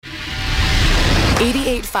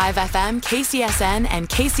88.5 FM, KCSN, and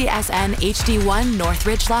KCSN HD1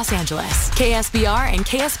 Northridge, Los Angeles. KSBR and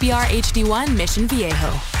KSBR HD1 Mission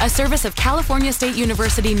Viejo. A service of California State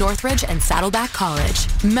University Northridge and Saddleback College.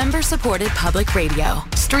 Member-supported public radio.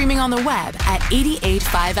 Streaming on the web at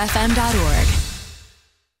 885fm.org.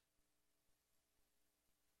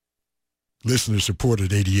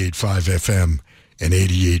 Listener-supported 88.5 FM and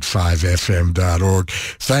 885fm.org.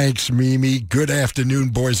 Thanks, Mimi. Good afternoon,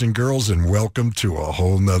 boys and girls, and welcome to a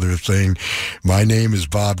whole nother thing. My name is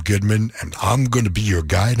Bob Goodman, and I'm going to be your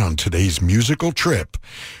guide on today's musical trip.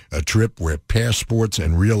 A trip where passports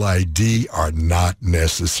and real ID are not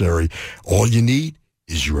necessary. All you need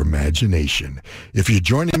is your imagination. If you're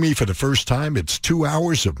joining me for the first time, it's 2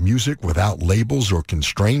 hours of music without labels or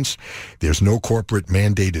constraints. There's no corporate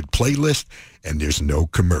mandated playlist, and there's no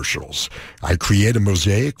commercials. I create a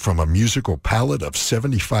mosaic from a musical palette of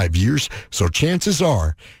 75 years, so chances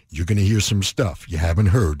are you're going to hear some stuff you haven't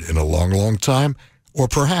heard in a long, long time, or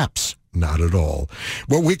perhaps not at all.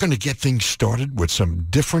 Well, we're going to get things started with some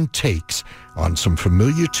different takes on some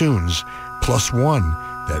familiar tunes, plus one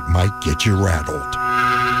that might get you rattled.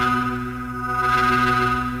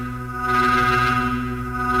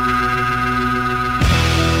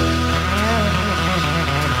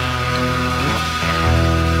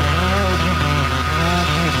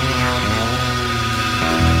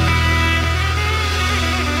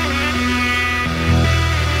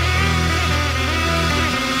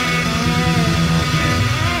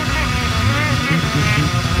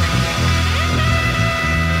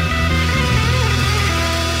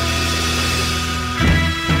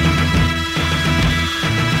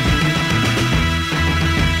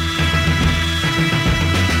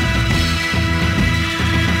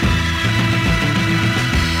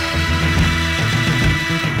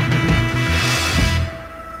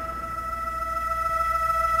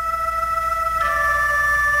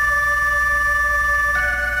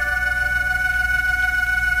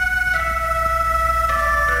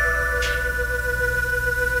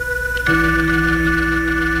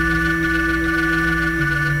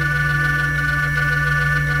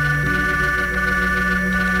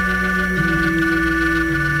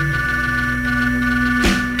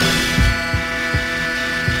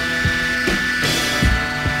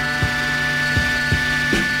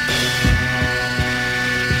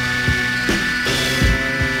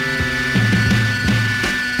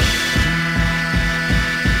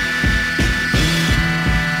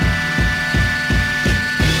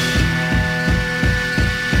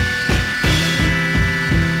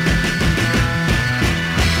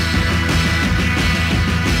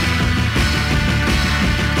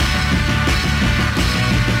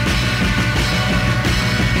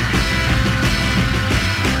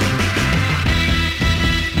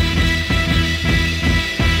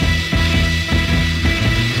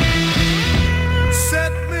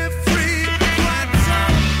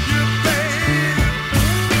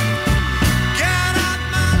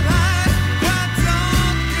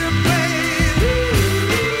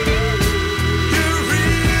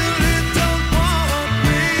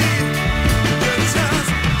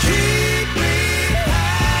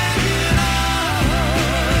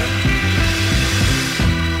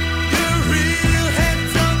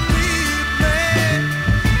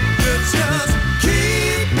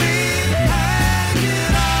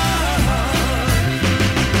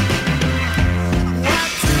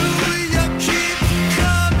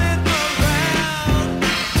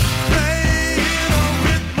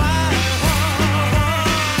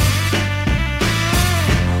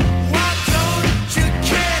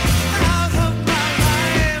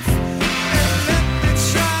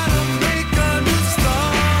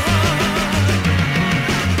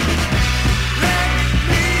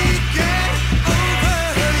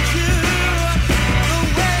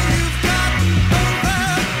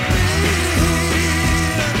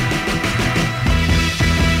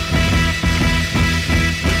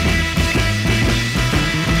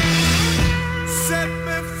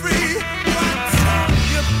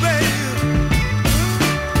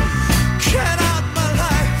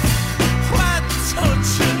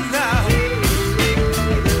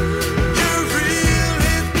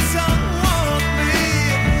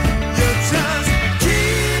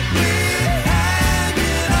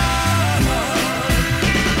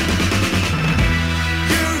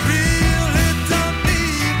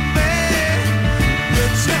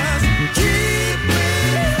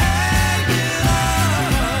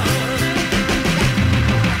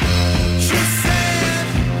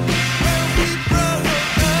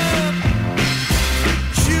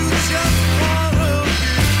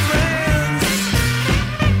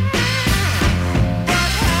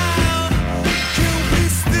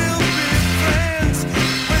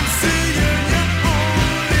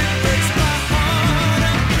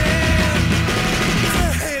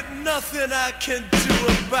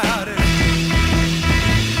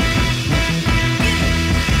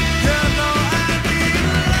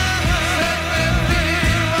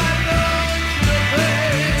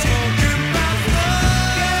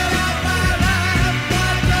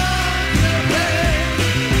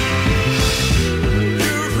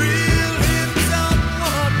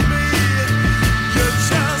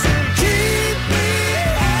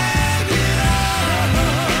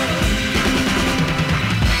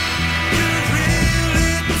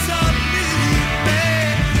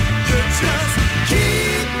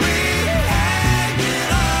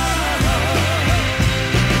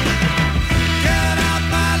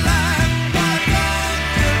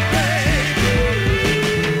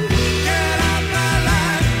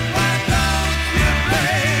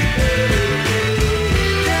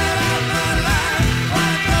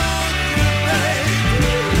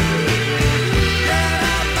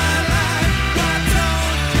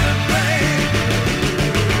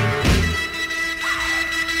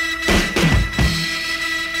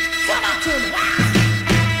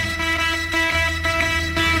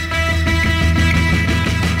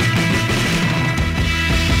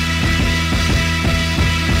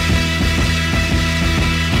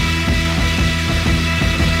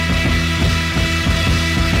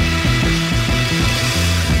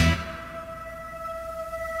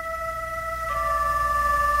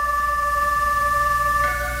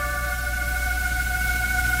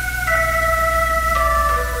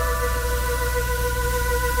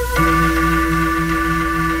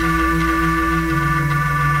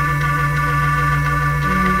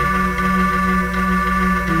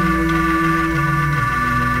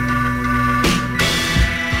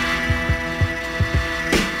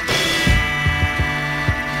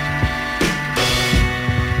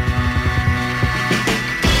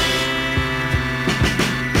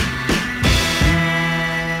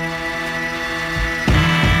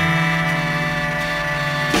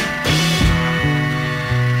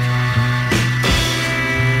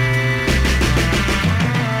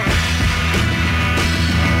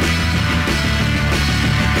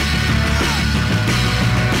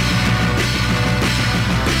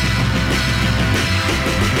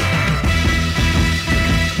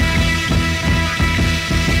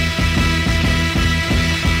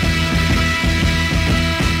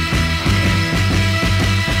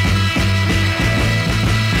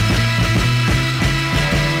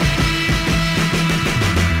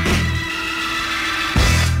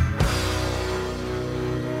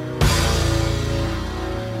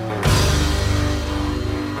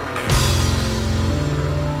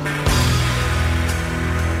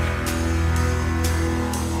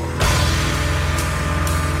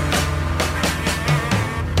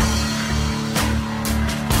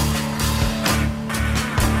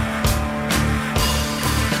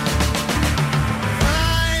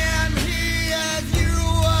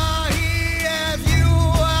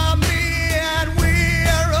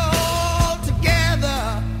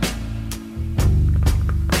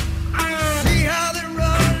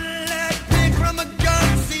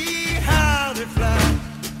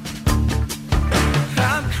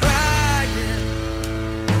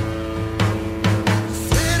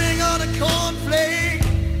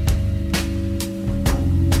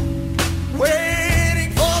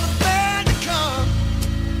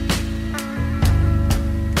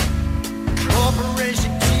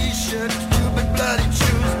 corporation t-shirt, stupid bloody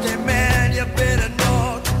Tuesday, man, you better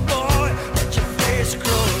know, boy, let your face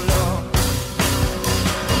grow long.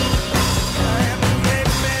 I am the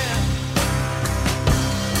Eggman.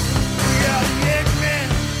 We are the Eggman.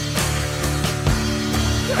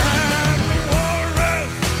 I'm the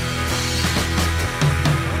walrus.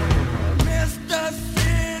 Mr.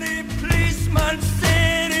 City Policeman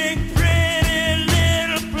sitting pretty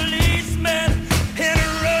little policeman in a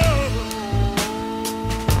row.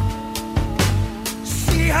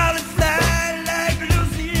 See how they fly like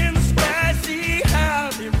Lucy in the sky. See how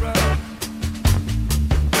they run.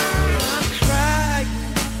 I'm crying.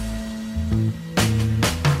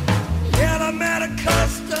 Yellow man of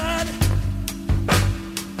custard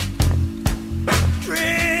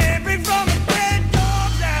dripping from a dead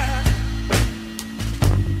dog's eye.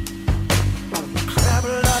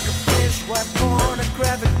 Crabble like a fish, white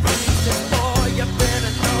pornographic priest. And boy, you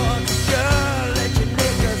better know the girl, let your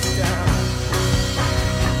niggas down.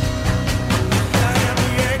 I am the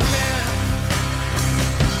Eggman.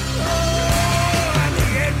 Oh, I'm the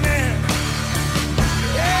Eggman.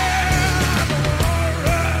 Yeah, I'm a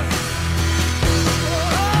walrus.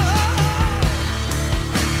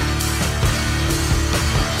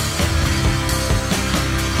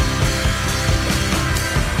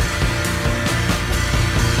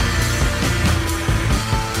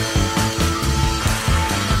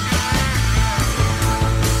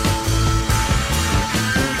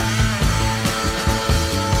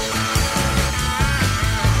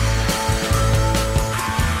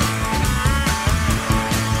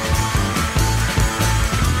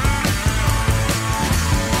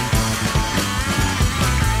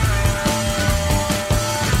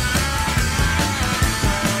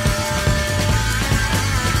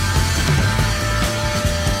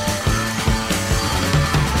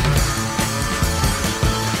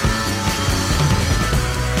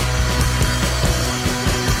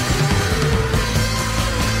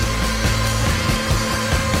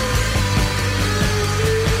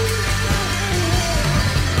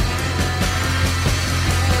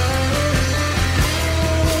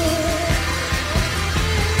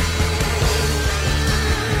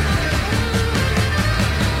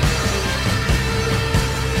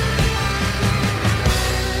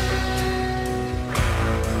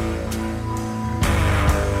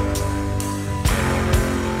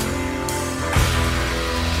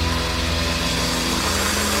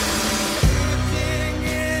 Sitting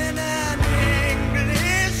in an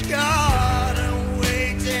English garden,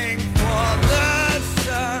 waiting for the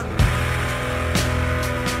sun.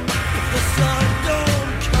 If the sun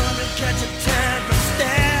don't come and catch a tan for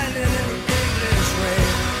standing in the English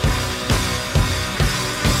rain.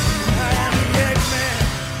 I am the Eggman.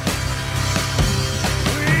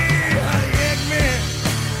 We are the Eggman.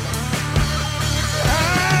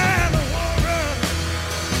 I'm a walrus.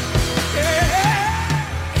 Yeah.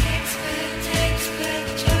 Expert,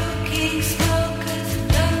 joking smokers,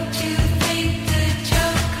 don't you think the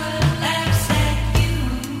Joker laughs at you?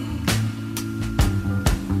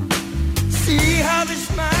 See how they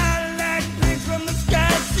smile like things from the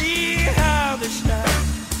sky. See how they shine.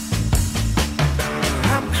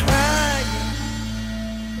 I'm crying.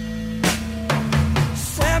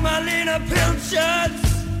 Semolina Pilchards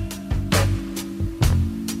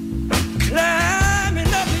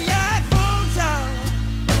climbing up the Eiffel Tower.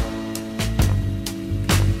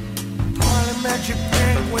 Parliamentary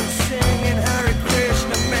penguin singing Hare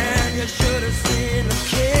Krishna, man, you should have seen the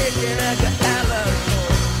kid in a gala.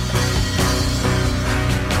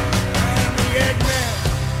 I'm the Eggman.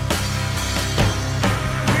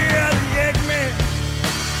 We are the Eggman.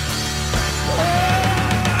 Oh,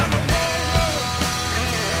 I'm a walrus.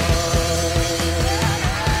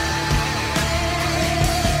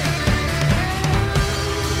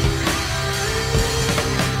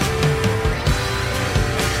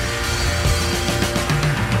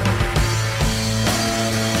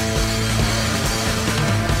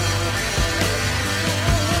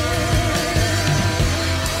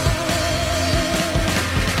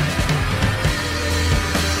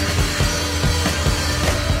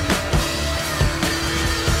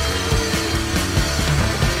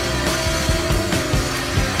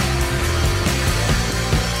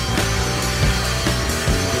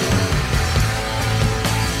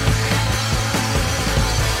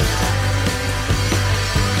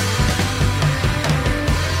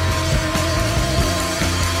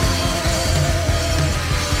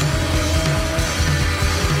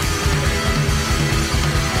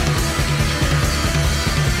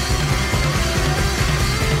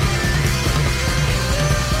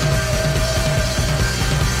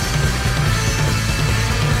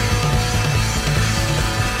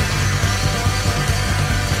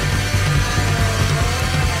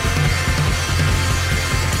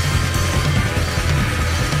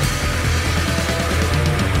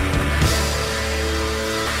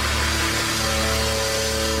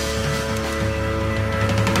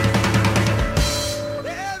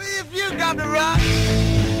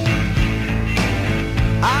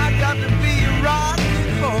 I got to be a rocking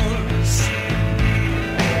horse.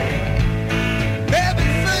 Baby,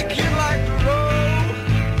 think you like the road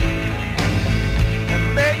and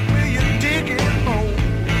make me your digging hole.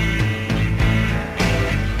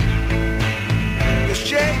 You're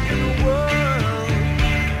shaking the world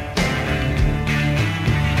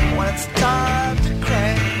when it's time to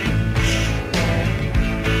crash.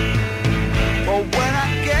 But when I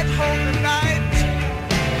get home tonight,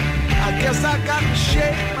 I guess I got to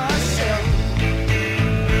shake myself.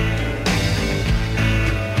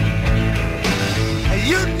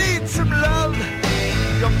 You need some love,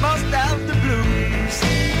 you must have the blues.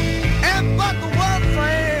 And but the one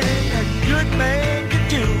thing a good man can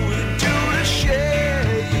do is do the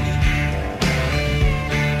shade.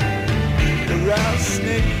 The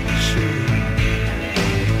rattlesnake shade.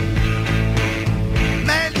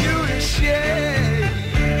 Man, do the shade.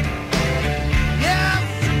 Yeah,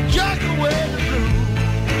 jug away the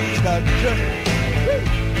blues. Now, just,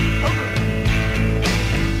 okay.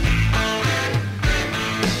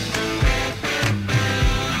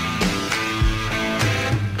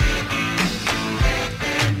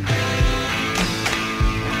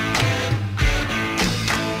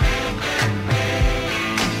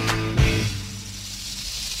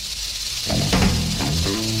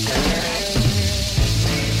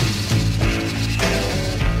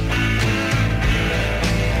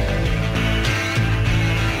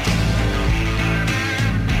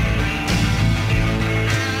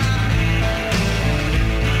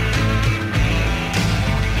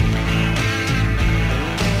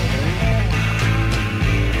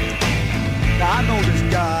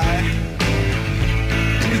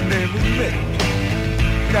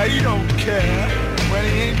 Now you don't care when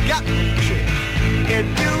he ain't got no chick.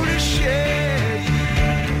 And do the shade.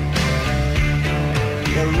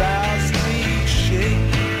 The rattlesnake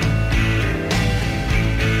shake.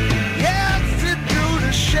 Yes, to do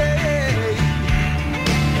the shade.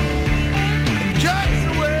 And just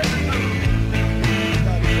the way the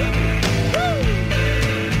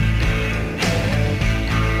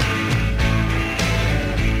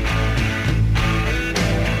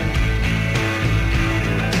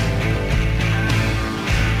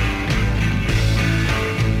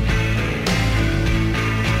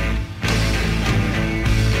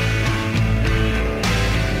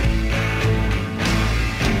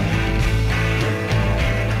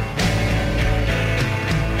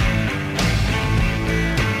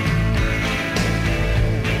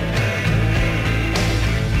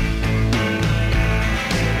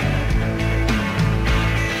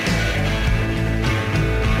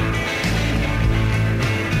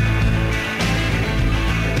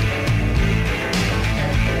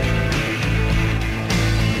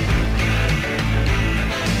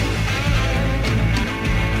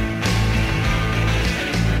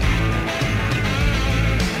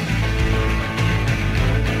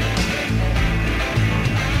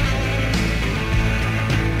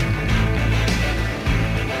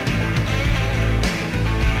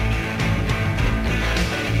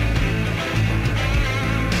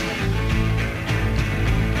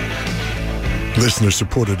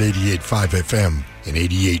Listener-supported 88.5 FM and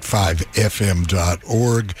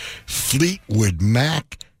 88.5fm.org, Fleetwood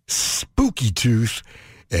Mac, Spooky Tooth,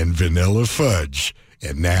 and Vanilla Fudge.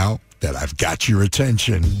 And now that I've got your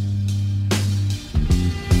attention...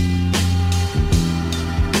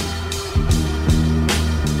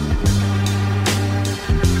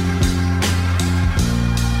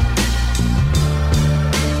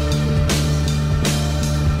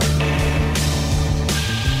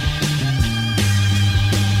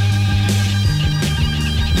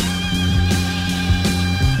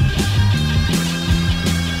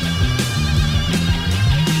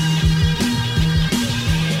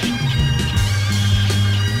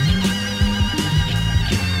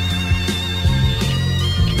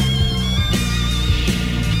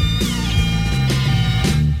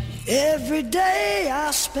 Every day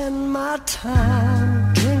I spend my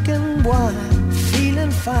time drinking wine,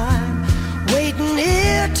 feeling fine, waiting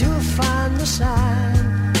here to find the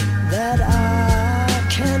sign that I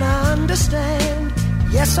can understand.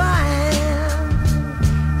 Yes, I am.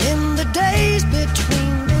 In the days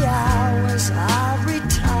between the hours, ivory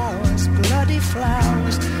towers, bloody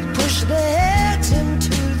flowers, push their heads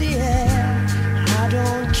into the air. I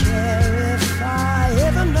don't care if I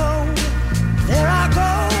ever know. There I go.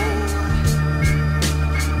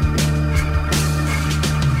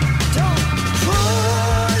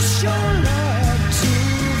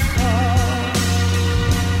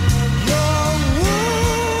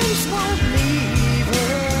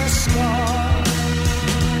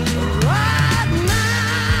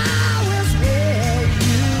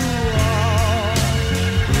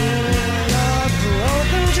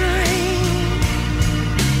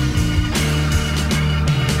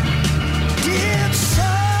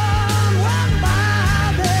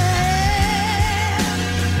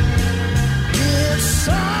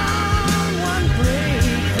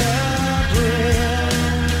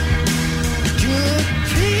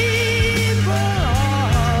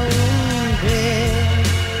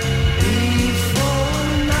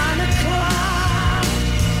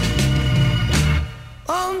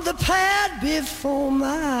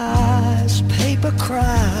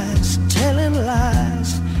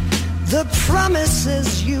 the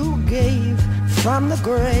promises you gave from the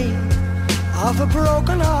grave of a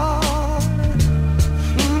broken heart.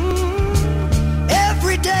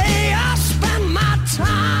 Every day I spend my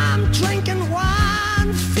time drinking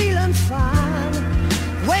wine, feeling fine,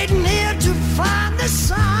 waiting here to find the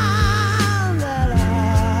sign that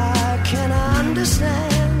I can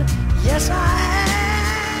understand. Yes, I am.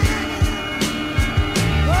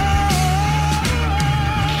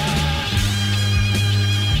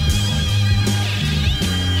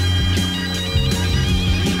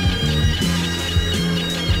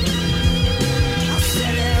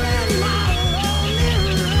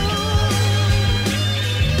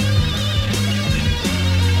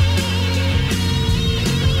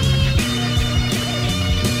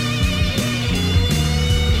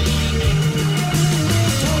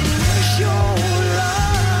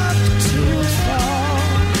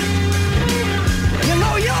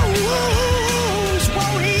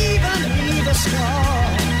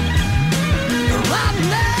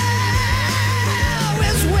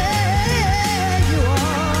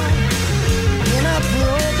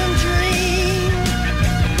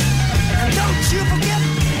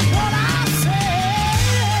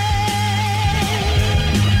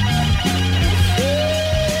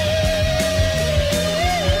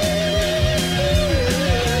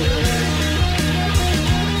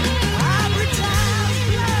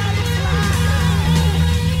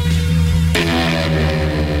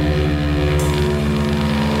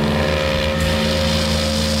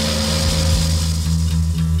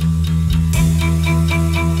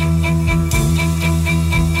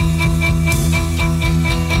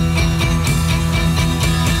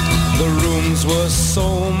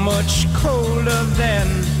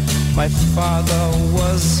 My father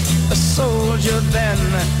was a soldier then,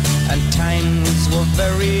 and times were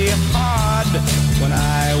very hard when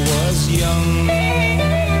I was young.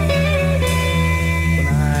 When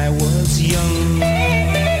I was young,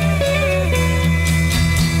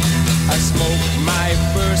 I smoked my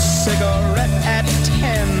first cigarette at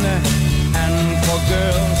 10, and for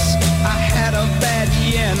girls I had a bad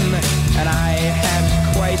yen, and I had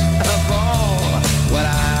quite a ball when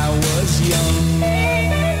I was young.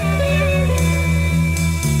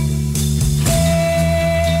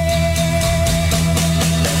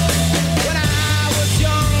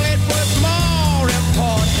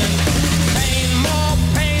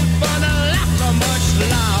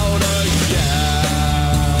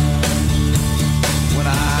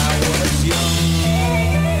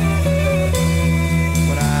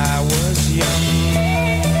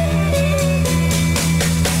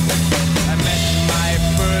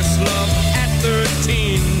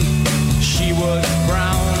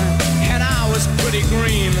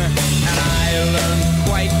 Green, and I learned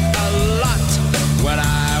quite a lot when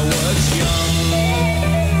I was young.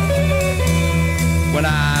 When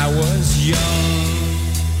I was young.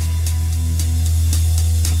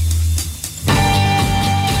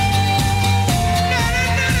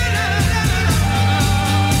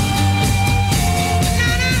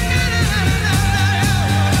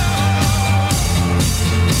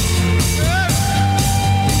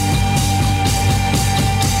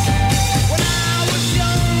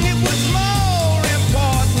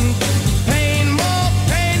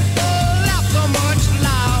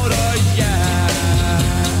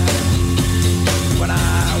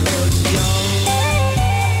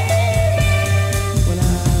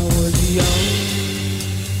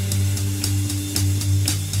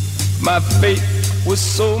 My faith was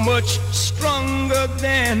so much stronger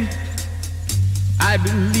then. I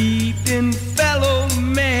believed in fellow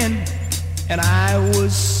men, and I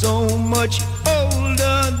was so much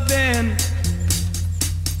older then.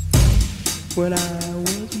 When I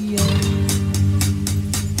was young,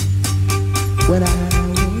 when I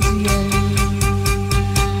was young.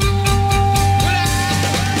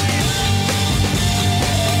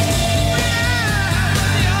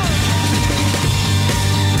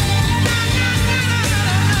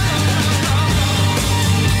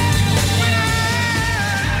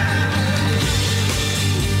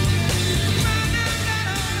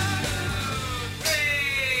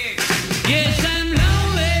 Yes, I'm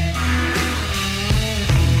lonely.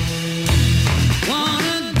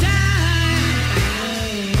 Wanna die.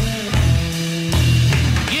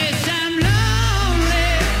 Yes, I'm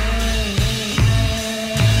lonely.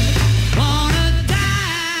 Wanna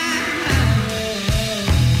die.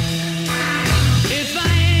 If I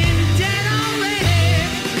ain't dead already.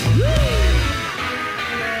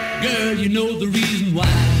 Girl, you know the reason why.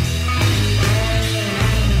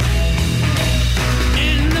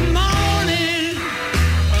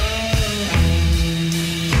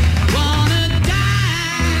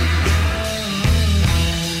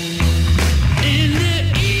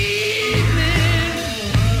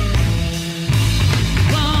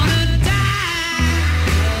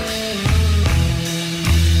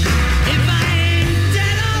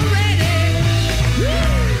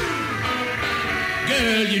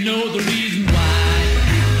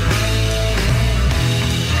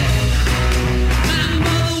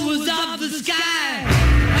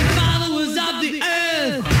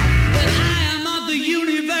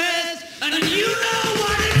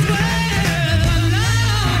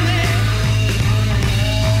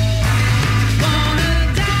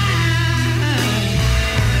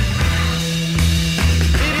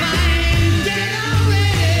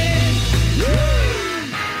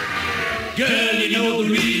 you know the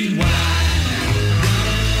reason why.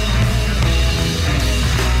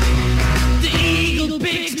 The eagle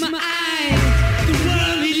picks my eye, the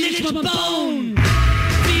world he licks my bone.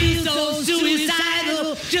 Feels so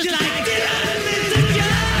suicidal, just like Dylan Mr.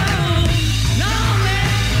 Jones. No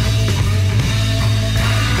man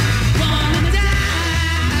wanna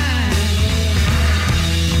die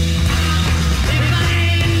if I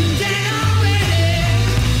ain't dead already.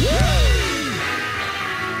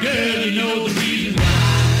 Girl, you know the reason why.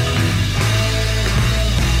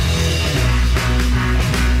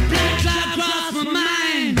 Black cloud cross my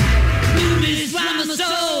mind, blue mist round my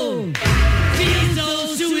soul. Feel so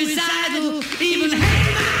suicidal, even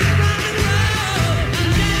hate my rock and roll. I'm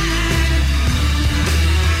dying,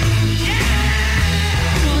 yeah, I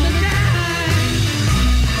wanna die.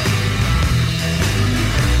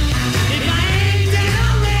 If I ain't dead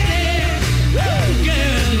already,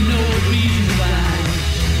 girl, you know the reason why.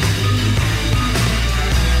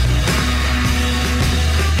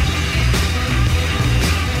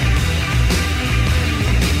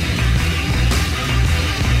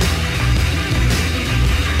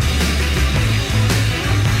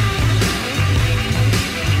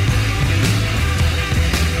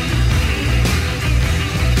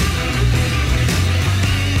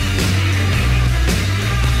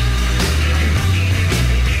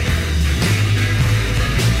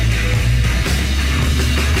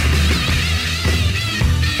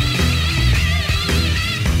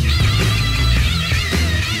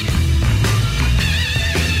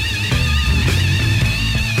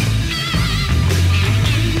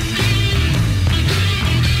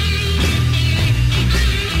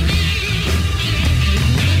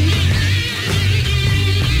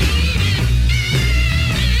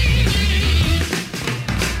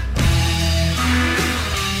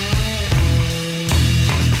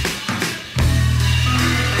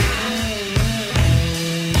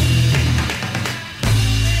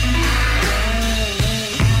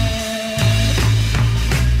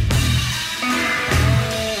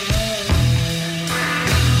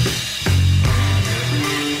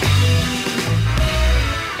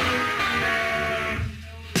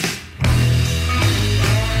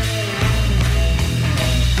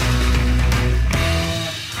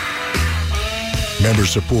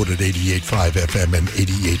 Member-supported 88.5 FM and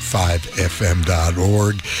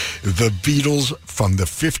 88.5fm.org. The Beatles from the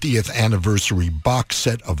 50th anniversary box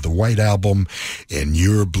set of the White Album, In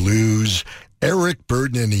Your Blues. Eric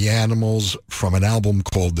Burdon and the Animals from an album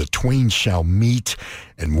called The Twain Shall Meet,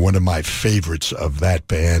 and one of my favorites of that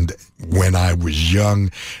band when I was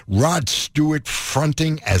young. Rod Stewart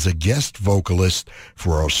fronting as a guest vocalist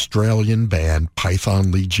for Australian band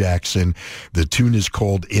Python Lee Jackson. The tune is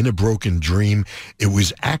called In a Broken Dream. It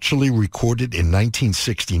was actually recorded in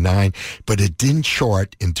 1969, but it didn't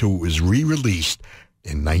chart until it was re-released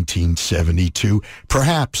in 1972,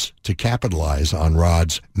 perhaps to capitalize on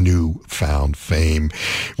Rod's newfound fame.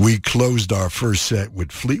 We closed our first set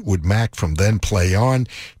with Fleetwood Mac from Then Play On,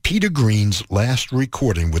 Peter Green's last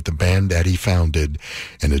recording with the band that he founded,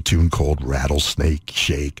 and a tune called Rattlesnake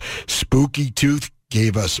Shake. Spooky Tooth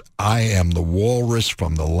gave us I Am the Walrus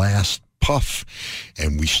from The Last Puff,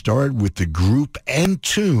 and we started with the group and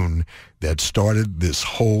tune that started this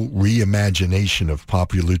whole reimagination of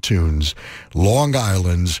popular tunes, Long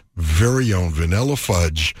Island's very own Vanilla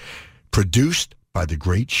Fudge, produced by the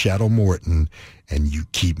great Shadow Morton, and You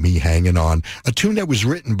Keep Me Hanging On, a tune that was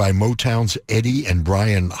written by Motown's Eddie and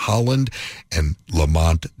Brian Holland and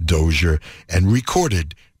Lamont Dozier, and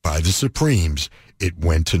recorded by the Supremes. It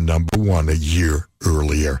went to number one a year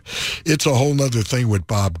earlier. It's a whole nother thing with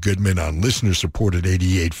Bob Goodman on listener-supported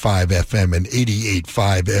 88.5 FM and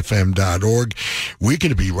 88.5fm.org. We're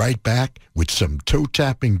going to be right back with some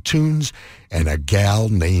toe-tapping tunes and a gal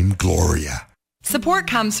named Gloria. Support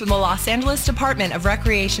comes from the Los Angeles Department of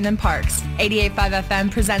Recreation and Parks. 88.5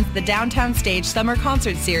 FM presents the Downtown Stage Summer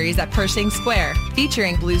Concert Series at Pershing Square,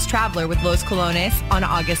 featuring Blues Traveler with Los Colones on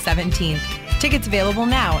August 17th. Tickets available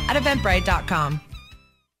now at Eventbrite.com.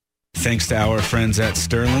 Thanks to our friends at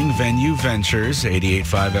Sterling Venue Ventures,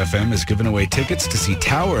 88.5 FM is giving away tickets to see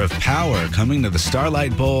Tower of Power coming to the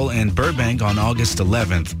Starlight Bowl in Burbank on August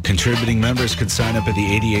 11th. Contributing members could sign up at the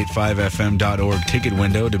 88.5fm.org ticket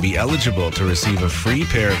window to be eligible to receive a free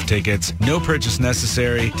pair of tickets. No purchase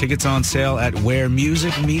necessary. Tickets on sale at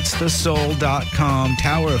wheremusicmeetsthesoul.com.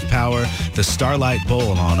 Tower of Power, the Starlight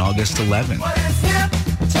Bowl on August 11th.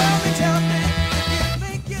 Tell me.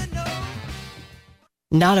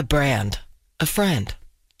 Not a brand, a friend.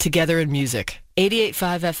 Together in music.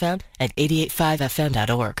 88.5 FM and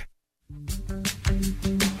 88.5fm.org.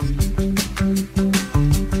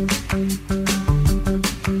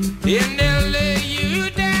 In L.A.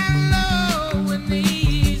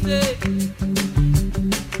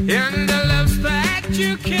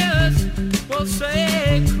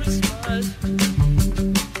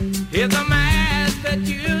 that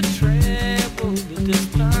you travel the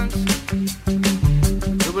distance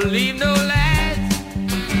to believe no lies.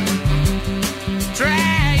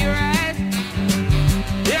 Dry your eyes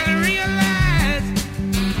and realize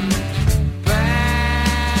that's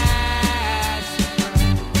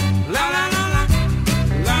la la la la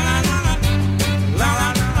la la la la la la la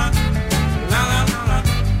la la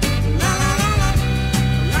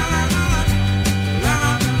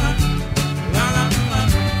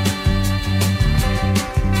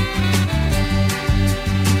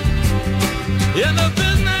in the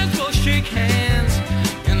business we'll shake hands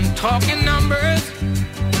and talking numbers.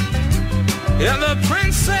 And the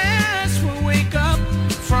princess will wake up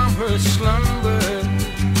from her slumber.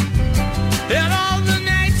 And all the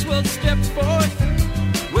knights will step forth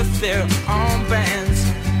with their armbands.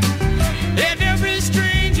 And every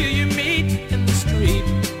stranger you meet in the street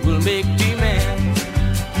will make demands.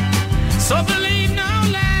 So believe no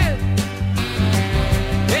lies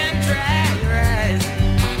and dry your eyes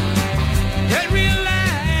and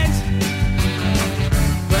realize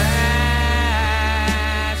by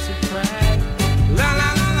surprise. La la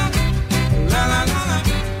la la la la la la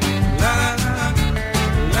la la la la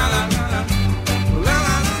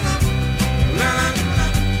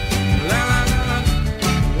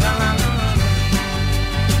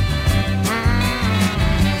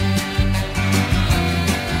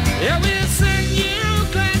yeah, we'll send you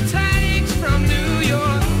glad tidings from New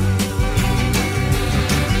York.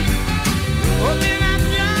 Open up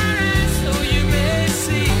your eyes so you may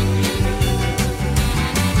see.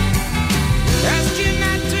 Ask you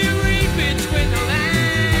not to read between the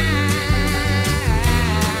lines.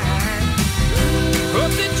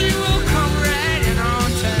 Hope that you will come right in on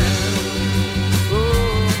time. Oh.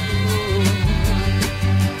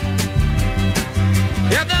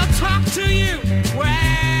 Yeah, they'll talk to you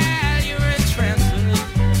while you're in transit.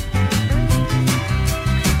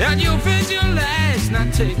 And you'll visualize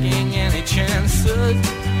not taking any chances,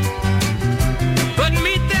 but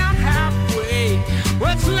meet them halfway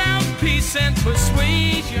with love, peace, and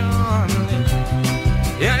persuasion,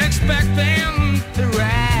 and expect them to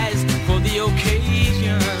rise for the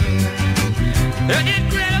occasion. And get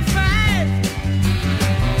gratified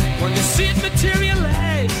when you see it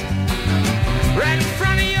materialize right in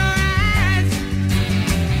front of your eyes.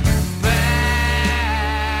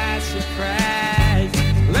 By surprise.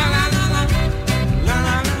 La la la la la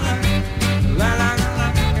la la la la la la la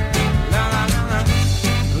la la la la.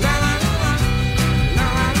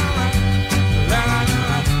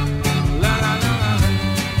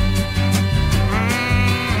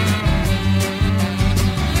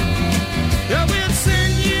 Yeah, we'll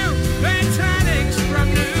send you glad tidings from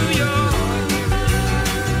New York.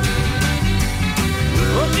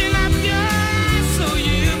 Open up your eyes so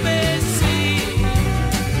you may see.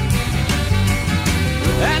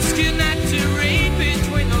 Ask you not to read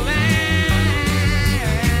between the lines.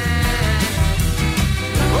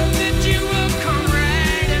 Hope that you will come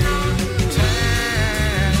right in on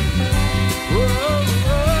time. Whoa,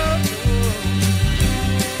 whoa, whoa.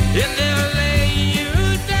 And they'll lay you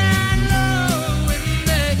down low in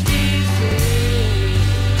the easy.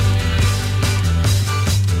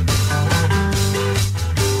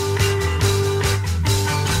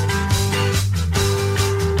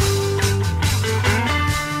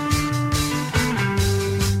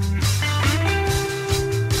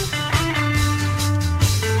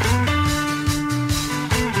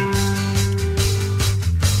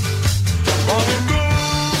 On the go,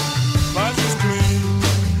 lies a screen,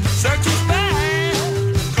 set to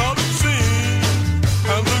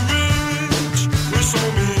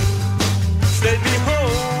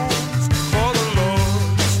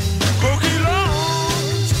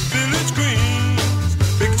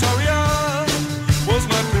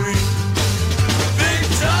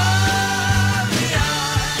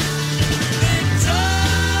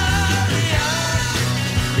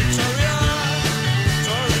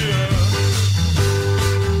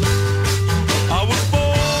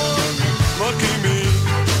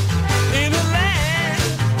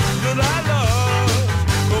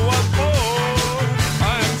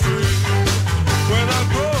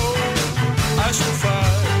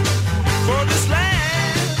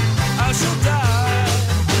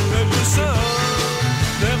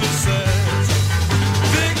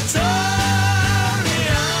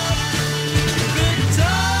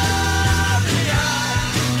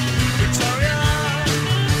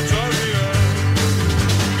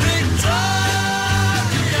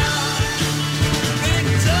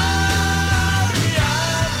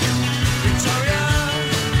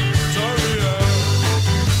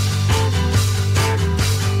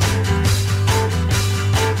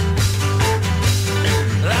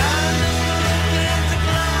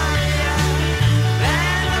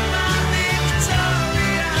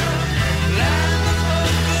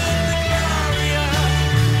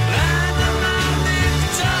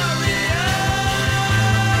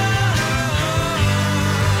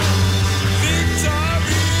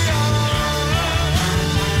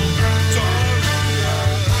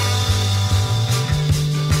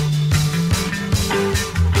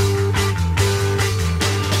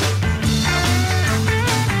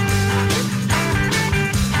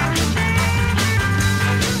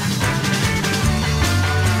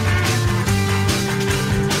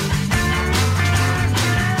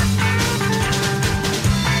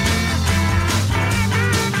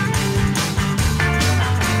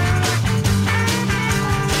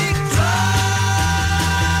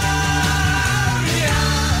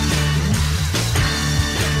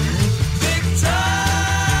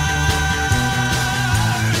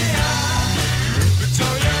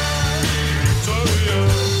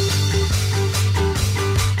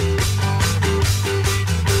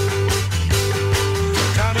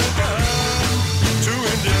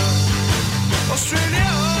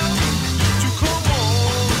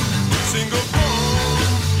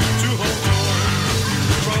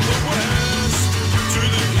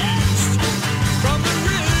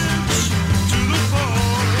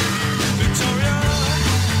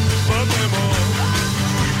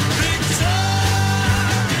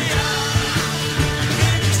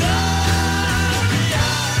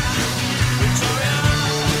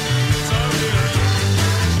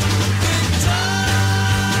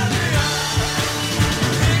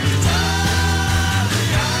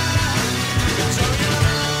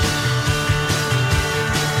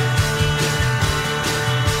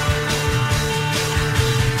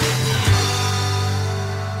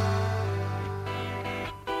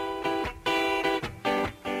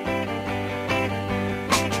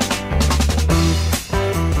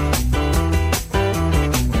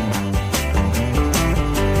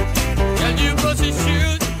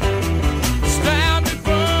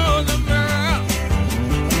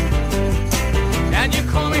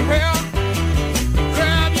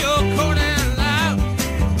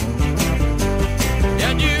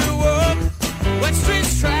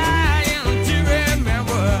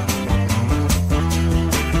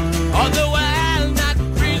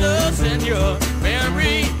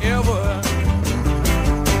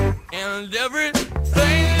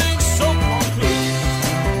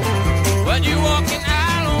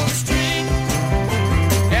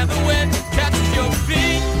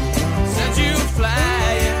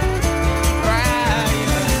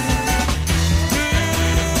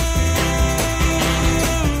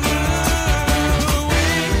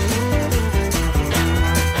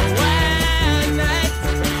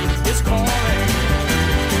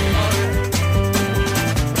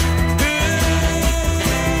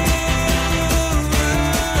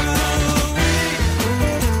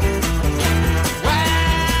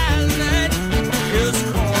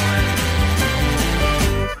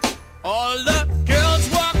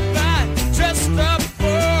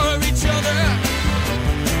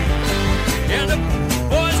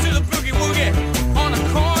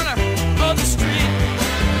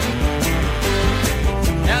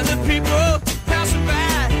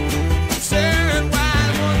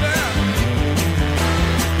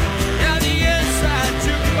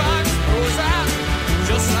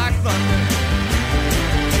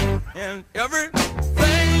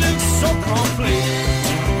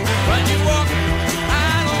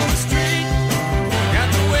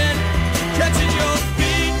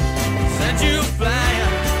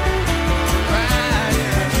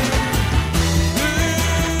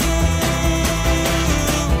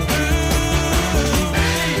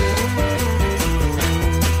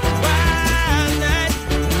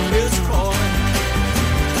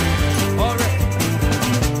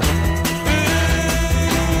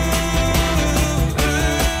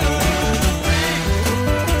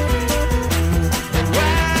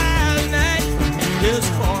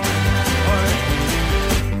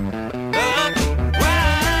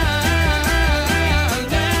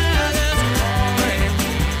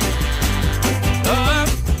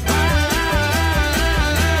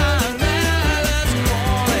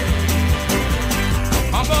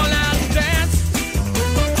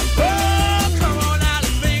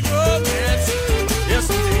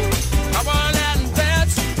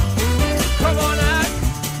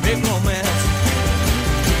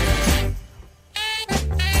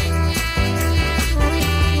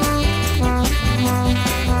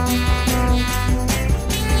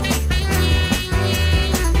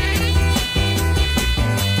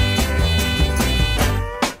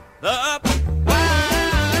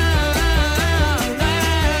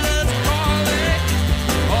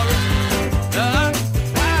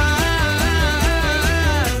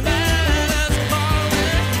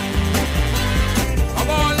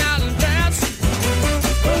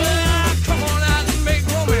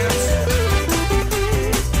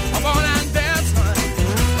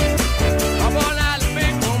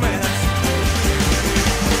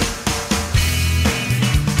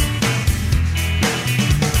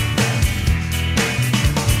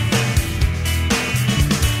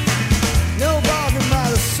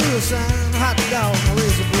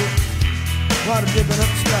water dripping up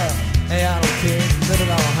the spout. Hey, I don't care, let it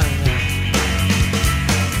all hang out.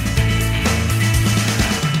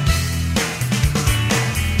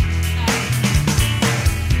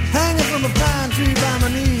 Hanging from a pine tree by my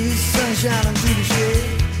knees, sun shining through the shade.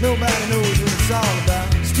 Nobody knows what it's all about.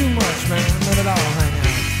 It's too much, man, let it all hang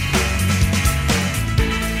out.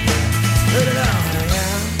 Let it all hang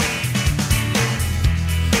out.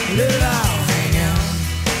 Let it all hang out.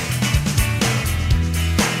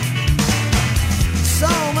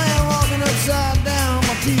 Saw a man walking upside down,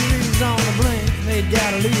 my TV's on the blink. Made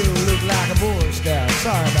Galileo look like a Boy Scout.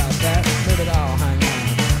 Sorry about that. it all hang out.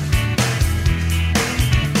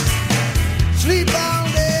 Sleep all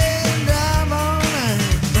day and drive all night.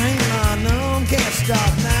 Brain my numb, can't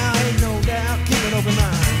stop now, ain't no doubt. Keep an open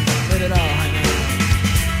mind, let it all hang out.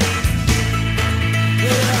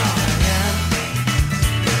 Let it all hang out.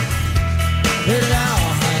 Let it all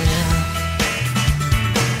hang out.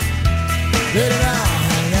 Let it all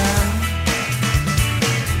hang out.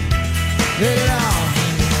 Let it all hang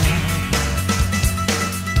out.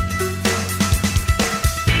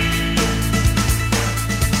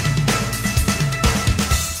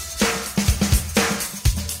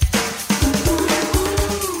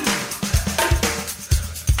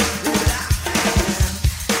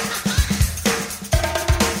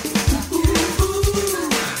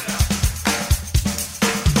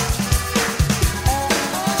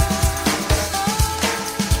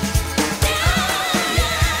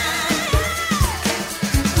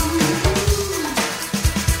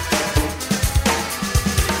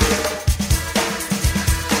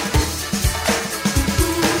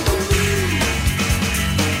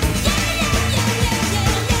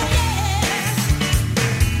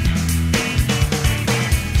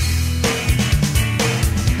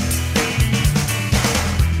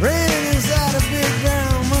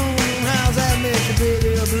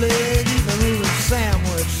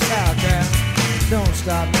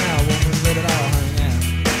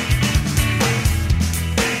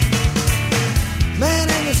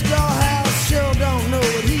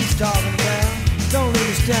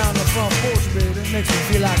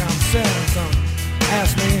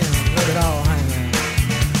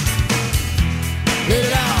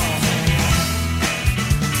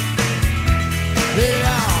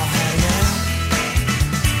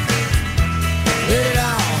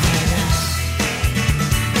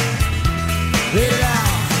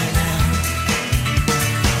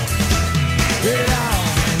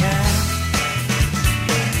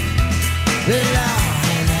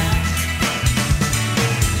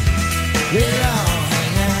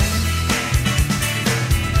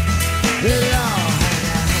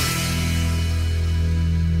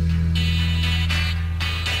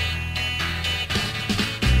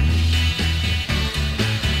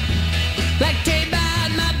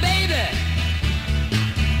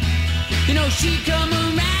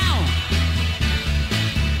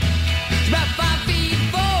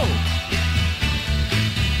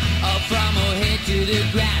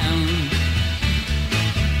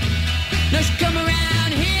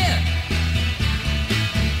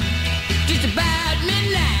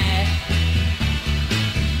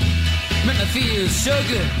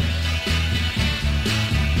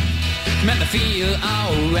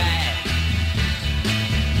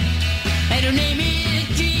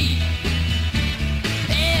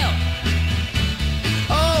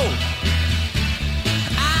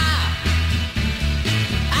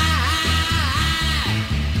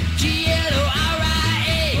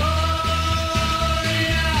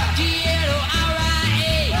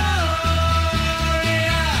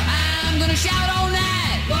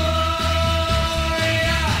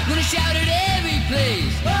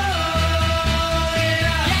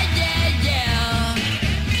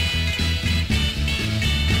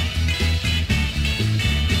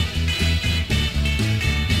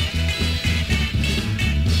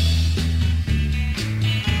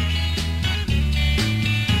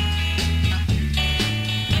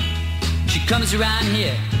 Comes around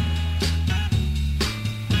here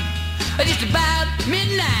just about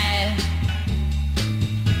midnight.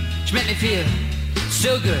 She made me feel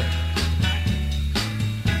so good.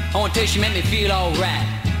 I want to tell you, she made me feel alright.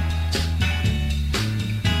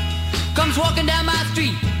 Comes walking down my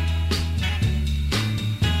street.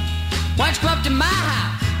 Why don't you come up to my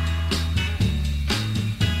house?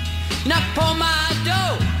 Knock upon my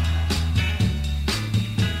door,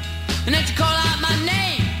 and then you call out my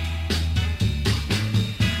name.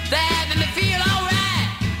 That made me feel alright.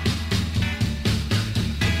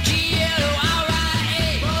 G-L-O-R-I-A.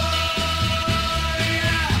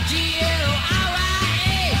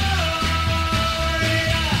 G-L-O-R-I-A.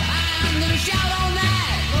 I'm gonna shout all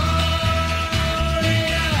night.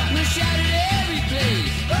 I'm gonna shout at every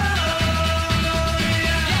place.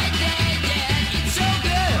 Yeah, yeah, yeah, it's so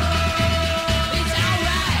good. It's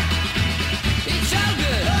alright. It's so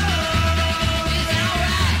good.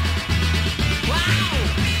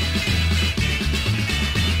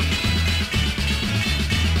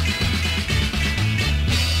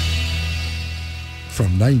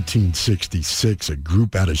 From 1966, a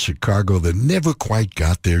group out of Chicago that never quite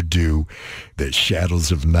got their due, the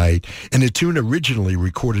Shadows of Night, and a tune originally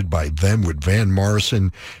recorded by them with Van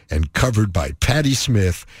Morrison and covered by Patti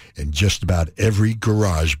Smith in just about every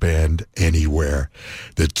garage band anywhere.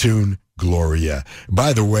 The tune, Gloria.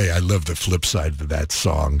 By the way, I love the flip side of that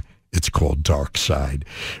song. It's called Dark Side.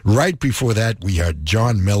 Right before that, we had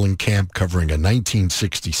John Mellencamp covering a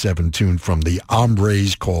 1967 tune from the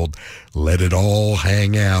Hombres called Let It All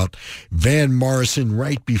Hang Out. Van Morrison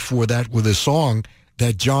right before that with a song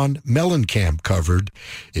that John Mellencamp covered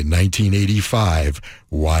in 1985,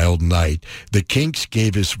 Wild Night. The Kinks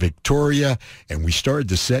gave us Victoria, and we started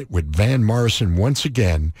the set with Van Morrison once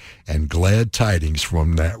again and Glad Tidings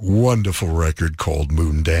from that wonderful record called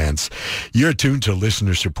Moon Dance. You're tuned to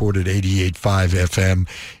listener-supported 88.5 FM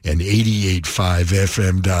and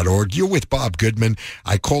 88.5fm.org. You're with Bob Goodman.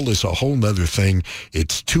 I call this a whole nother thing.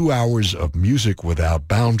 It's 2 hours of music without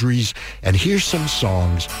boundaries, and here's some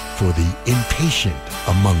songs for the impatient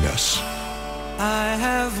among us. I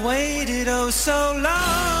have waited oh so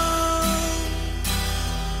long.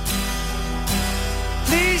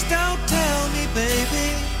 Please don't tell me,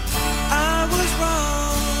 baby, I was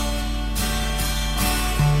wrong.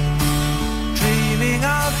 Dreaming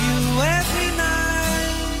of you every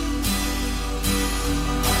night,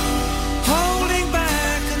 holding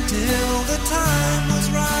back until the time was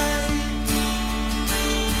right.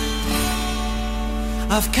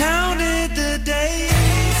 I've counted the days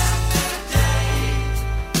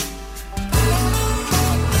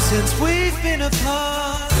since we've been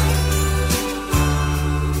apart.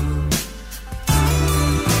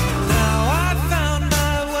 Now I've found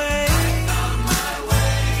my way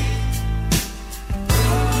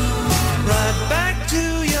right back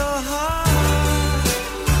to your heart.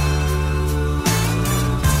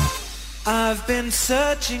 I've been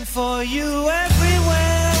searching for you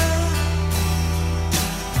everywhere,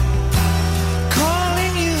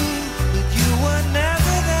 calling you, but you were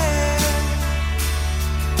never there.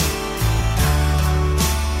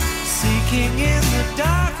 Seeking in the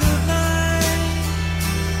dark of night,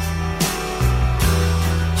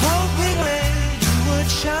 hoping where you would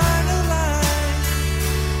shine a light.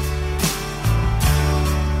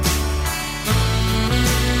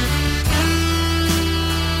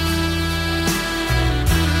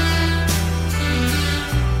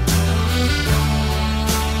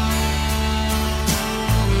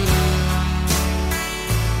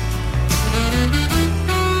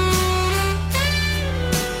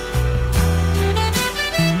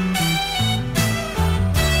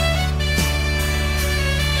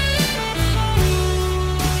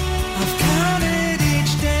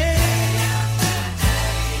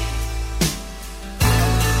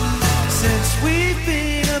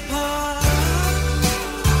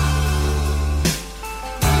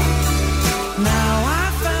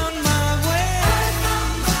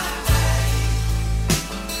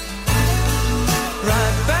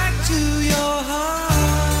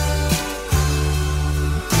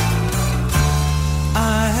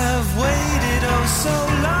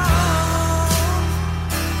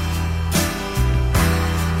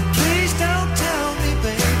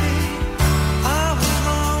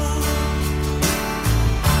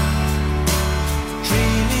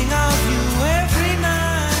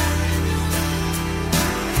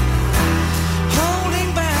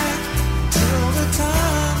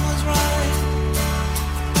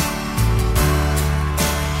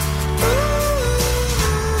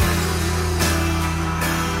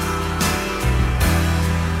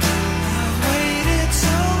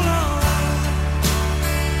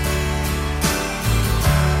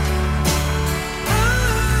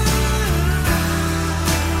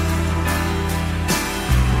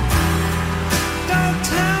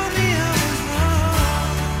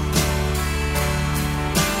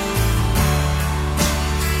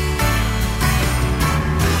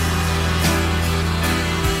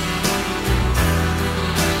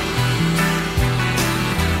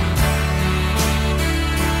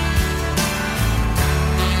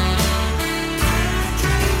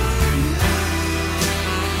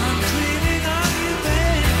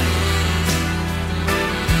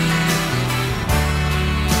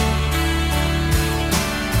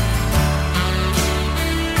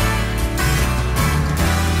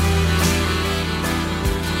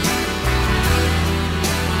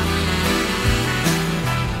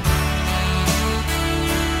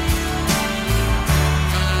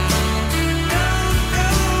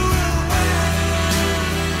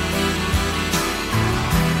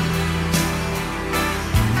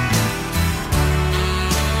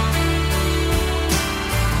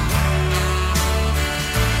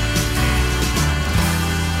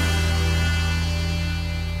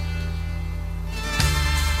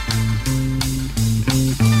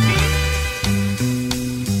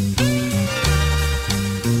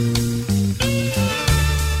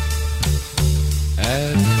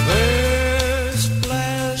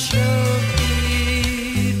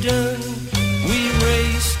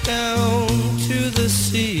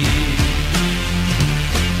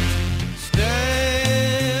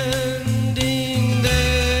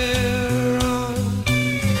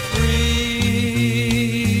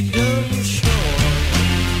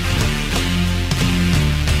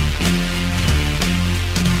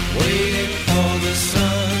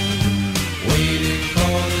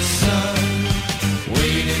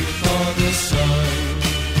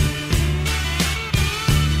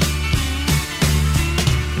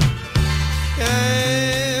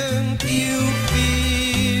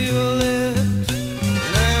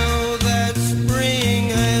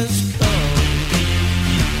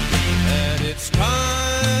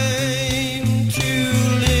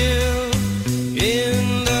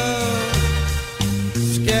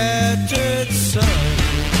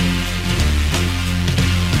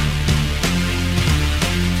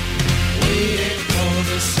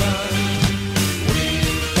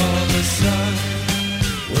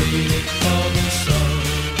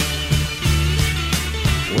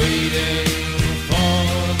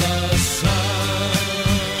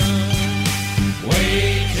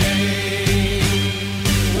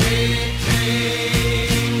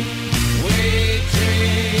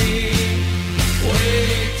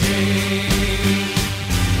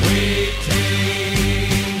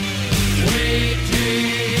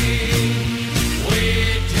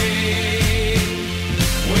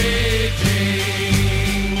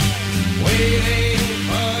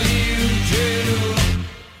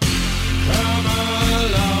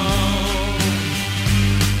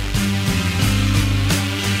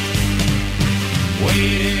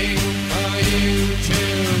 waiting for you to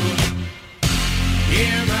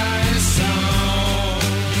hear my song,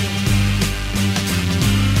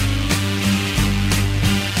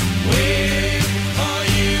 waiting for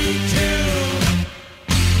you to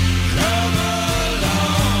come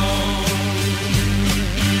along,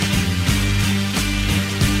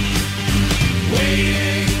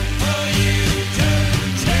 waiting for you to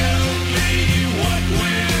tell me what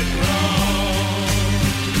went wrong.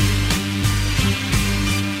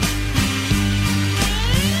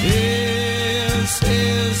 This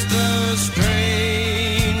is the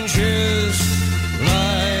strangest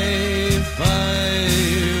life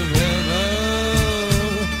I've ever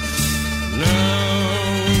known.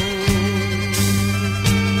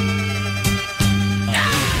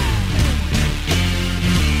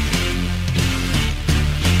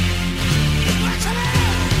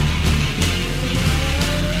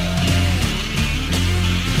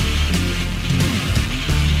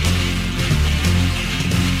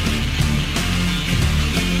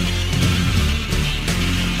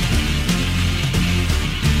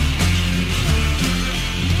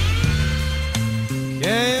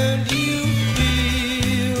 Can't you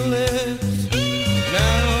feel it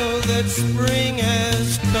now that spring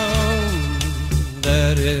has come?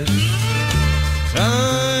 That it's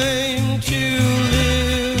time to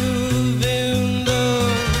live in the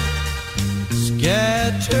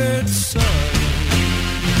scattered sun.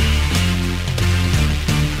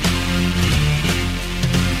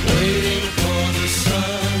 Waiting for the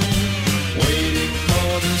sun, waiting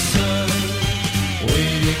for the sun,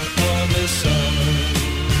 waiting for the sun,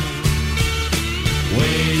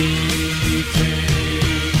 waiting for the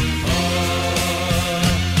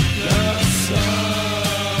sun.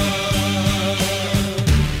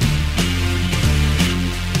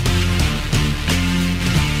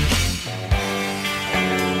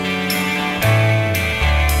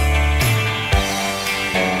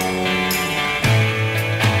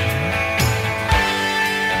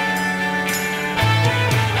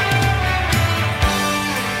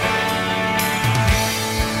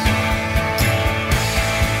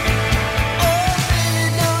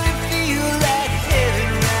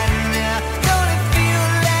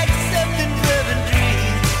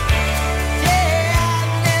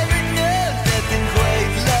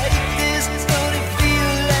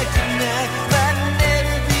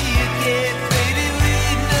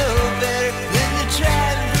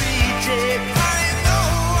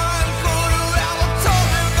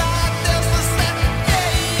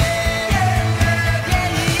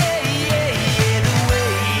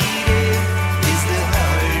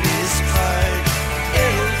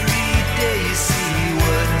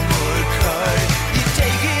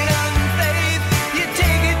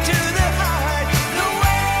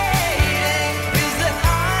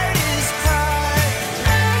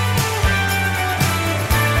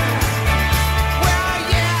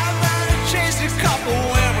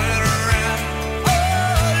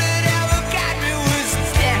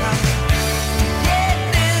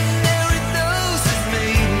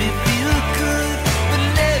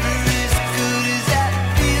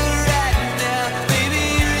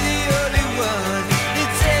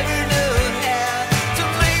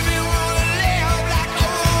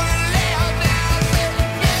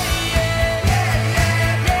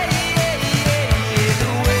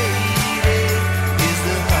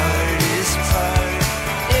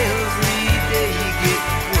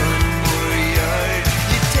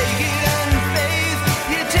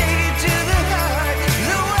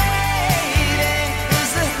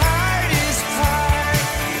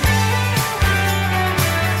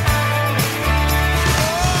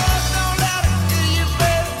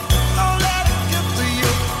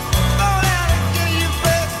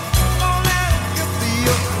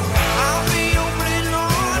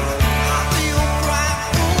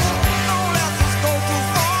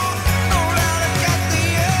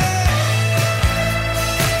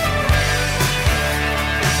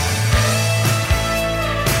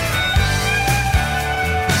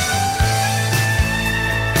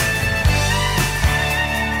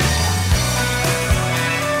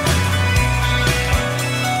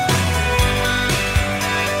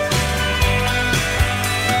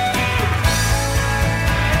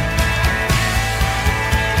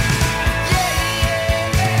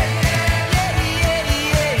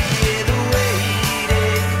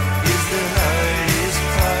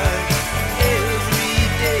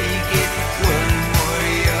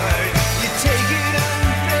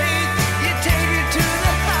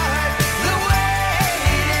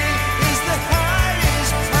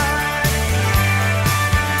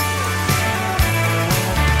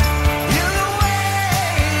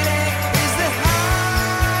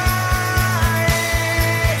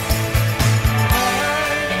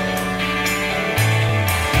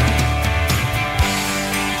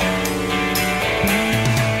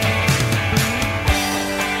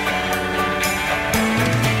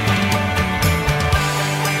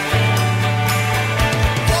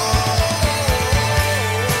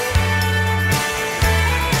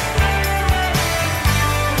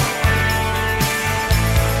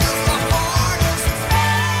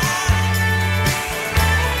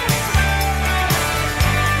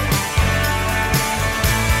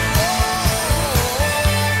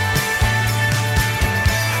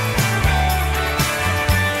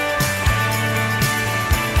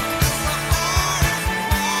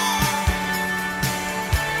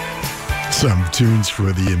 Some tunes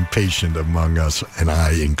for the impatient among us, and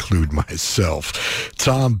I include myself.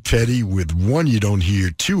 Tom Petty with one you don't hear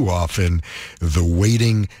too often, The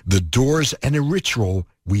Waiting, The Doors, and a ritual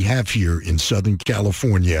we have here in Southern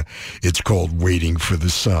California. It's called Waiting for the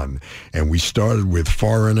Sun. And we started with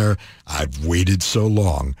Foreigner, I've Waited So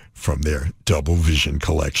Long, from their Double Vision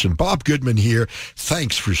collection. Bob Goodman here.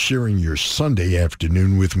 Thanks for sharing your Sunday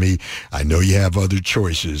afternoon with me. I know you have other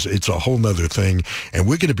choices. It's a whole nother thing. And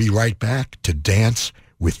we're going to be right back to dance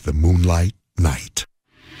with the Moonlight Night.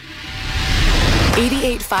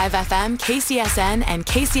 88.5 FM, KCSN, and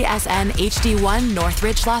KCSN HD1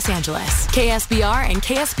 Northridge, Los Angeles. KSBR and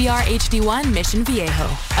KSBR HD1 Mission Viejo.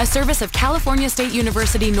 A service of California State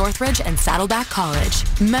University Northridge and Saddleback College.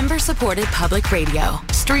 Member-supported public radio.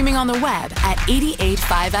 Streaming on the web at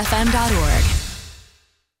 88.5fm.org.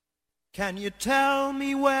 Can you tell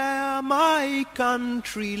me where my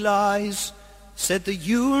country lies? Said the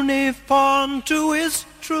uniform to his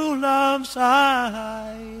true love's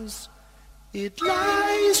eyes. It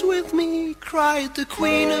lies with me, cried the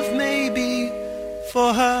Queen of Maybe.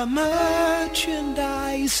 For her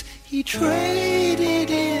merchandise he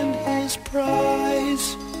traded in his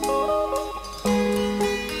prize.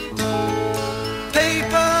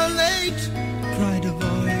 Paper late, cried a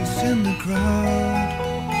voice in the crowd.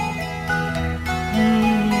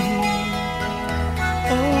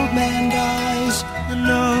 Old man dies, the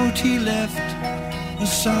note he left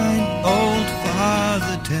was signed Old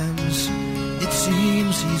Father Thames. It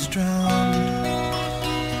seems he's drowned,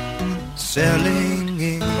 selling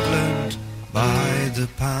England by the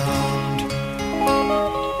pound.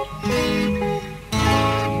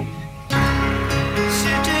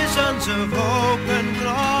 Citizens of hope and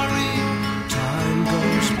glory, time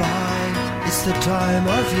goes by, it's the time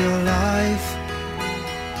of your life.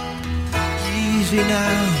 Easy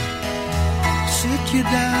now, sit you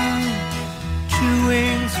down,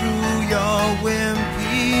 chewing through your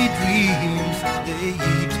wimpy dreams. They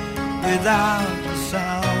eat without a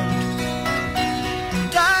sound,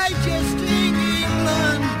 digesting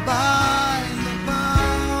England by the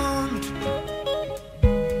pound.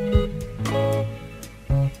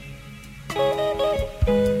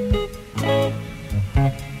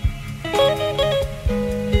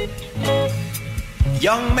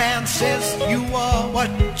 Young man says you are what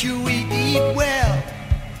you eat well.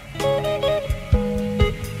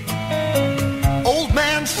 Old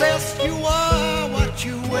man says you are what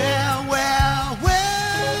you wear, well,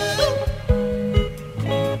 well.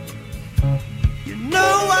 You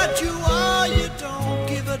know what you are, you don't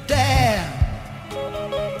give a damn.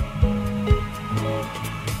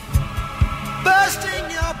 Bursting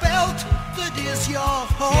your belt, that is your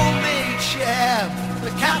homemade sham.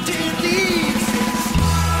 The captain leaves his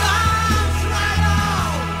arms right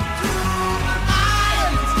out through the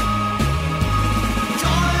night.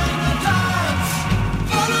 Join the dance,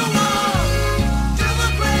 follow on till the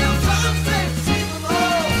gray of sunset, see them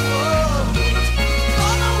all.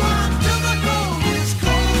 Follow on till the gold is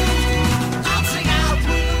cold, dancing out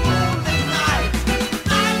with the rolling night.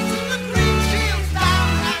 Night till the green shields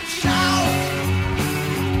down and shout.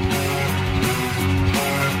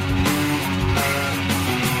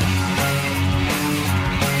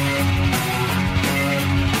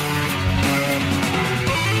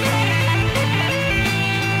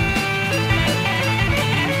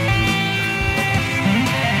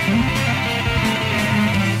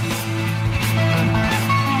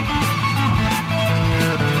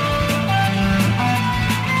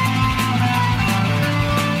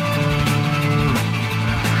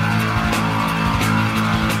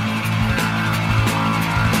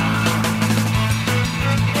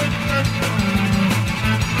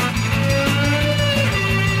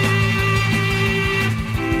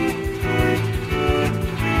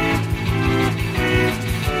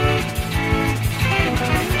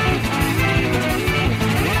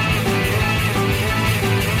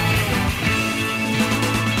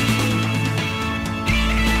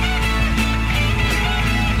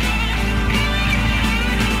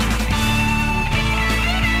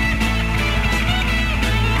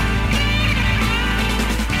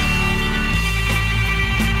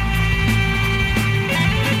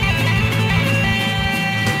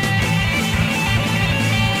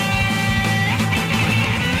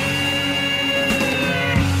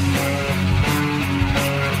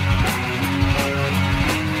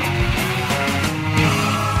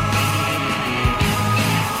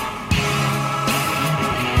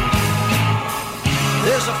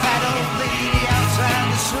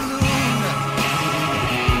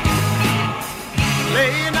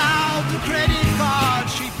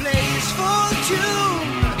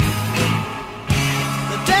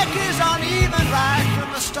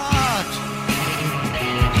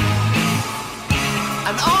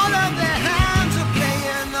 and all of their hands are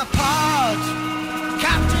playing a part.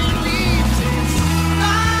 Captain leaves his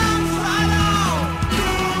lance right on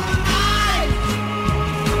through the night.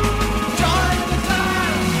 Join the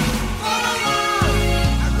dance, follow on,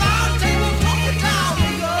 and round table talk it down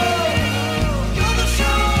we go. You're the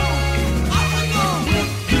show, off we go.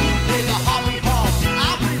 Play the hobby horse,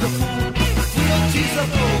 I'll play the fool. We'll tease the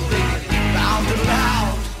bull, baby, round and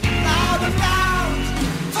round, round and round.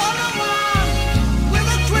 Follow on,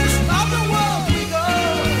 with a twist of the world we go.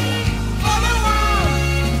 Follow on,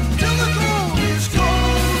 till the goal is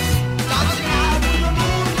told. Dancing out in the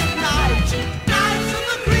moonlit night, nights in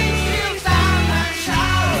the green fields down and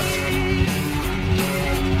shout.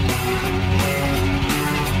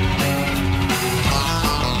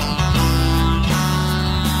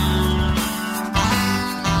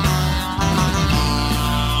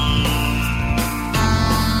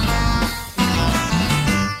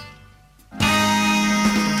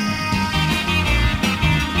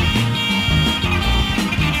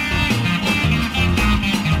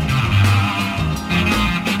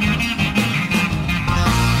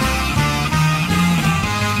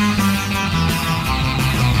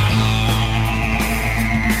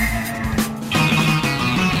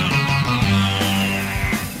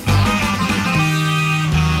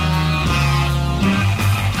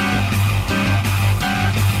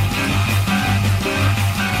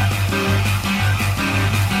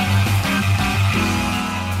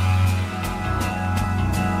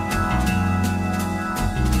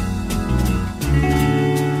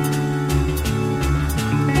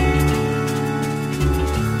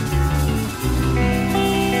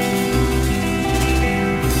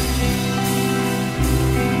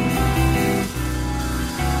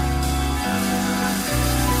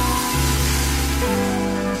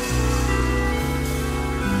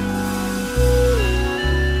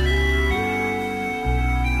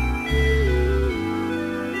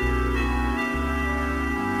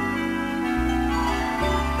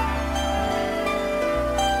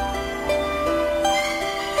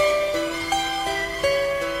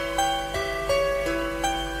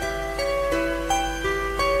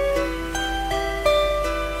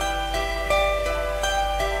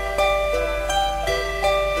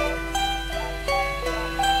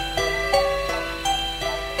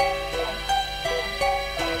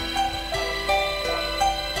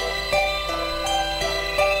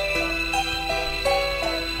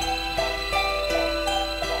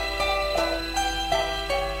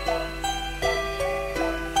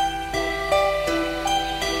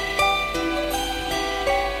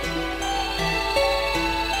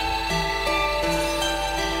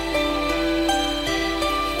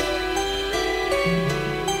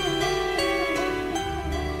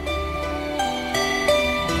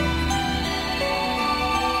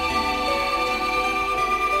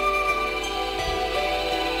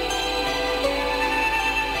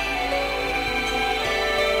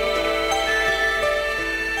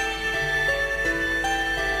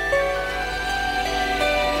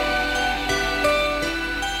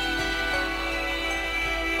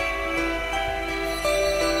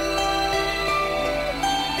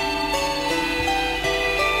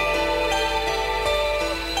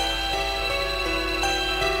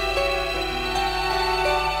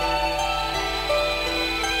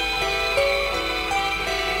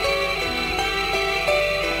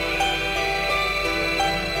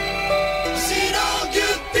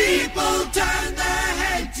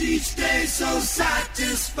 Each day so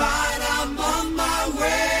satisfied, I'm on my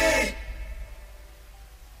way.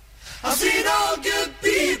 I've seen all good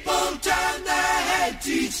people turn their heads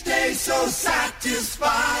each day so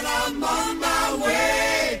satisfied, I'm on my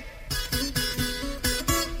way.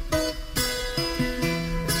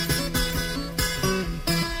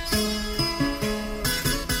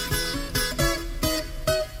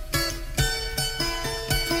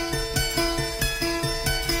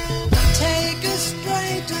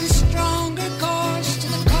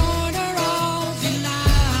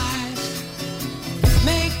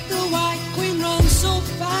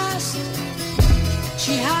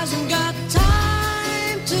 She hasn't got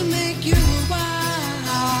time to make you wife.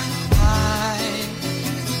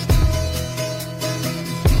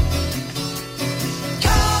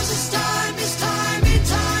 'Cause it's time in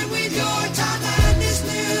time with your time, and this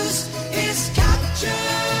news is captured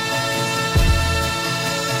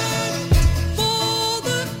for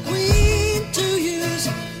the queen to use.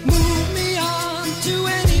 Move me on to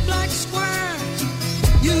any black square,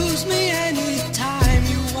 use me anytime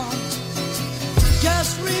you want.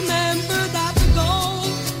 Just remember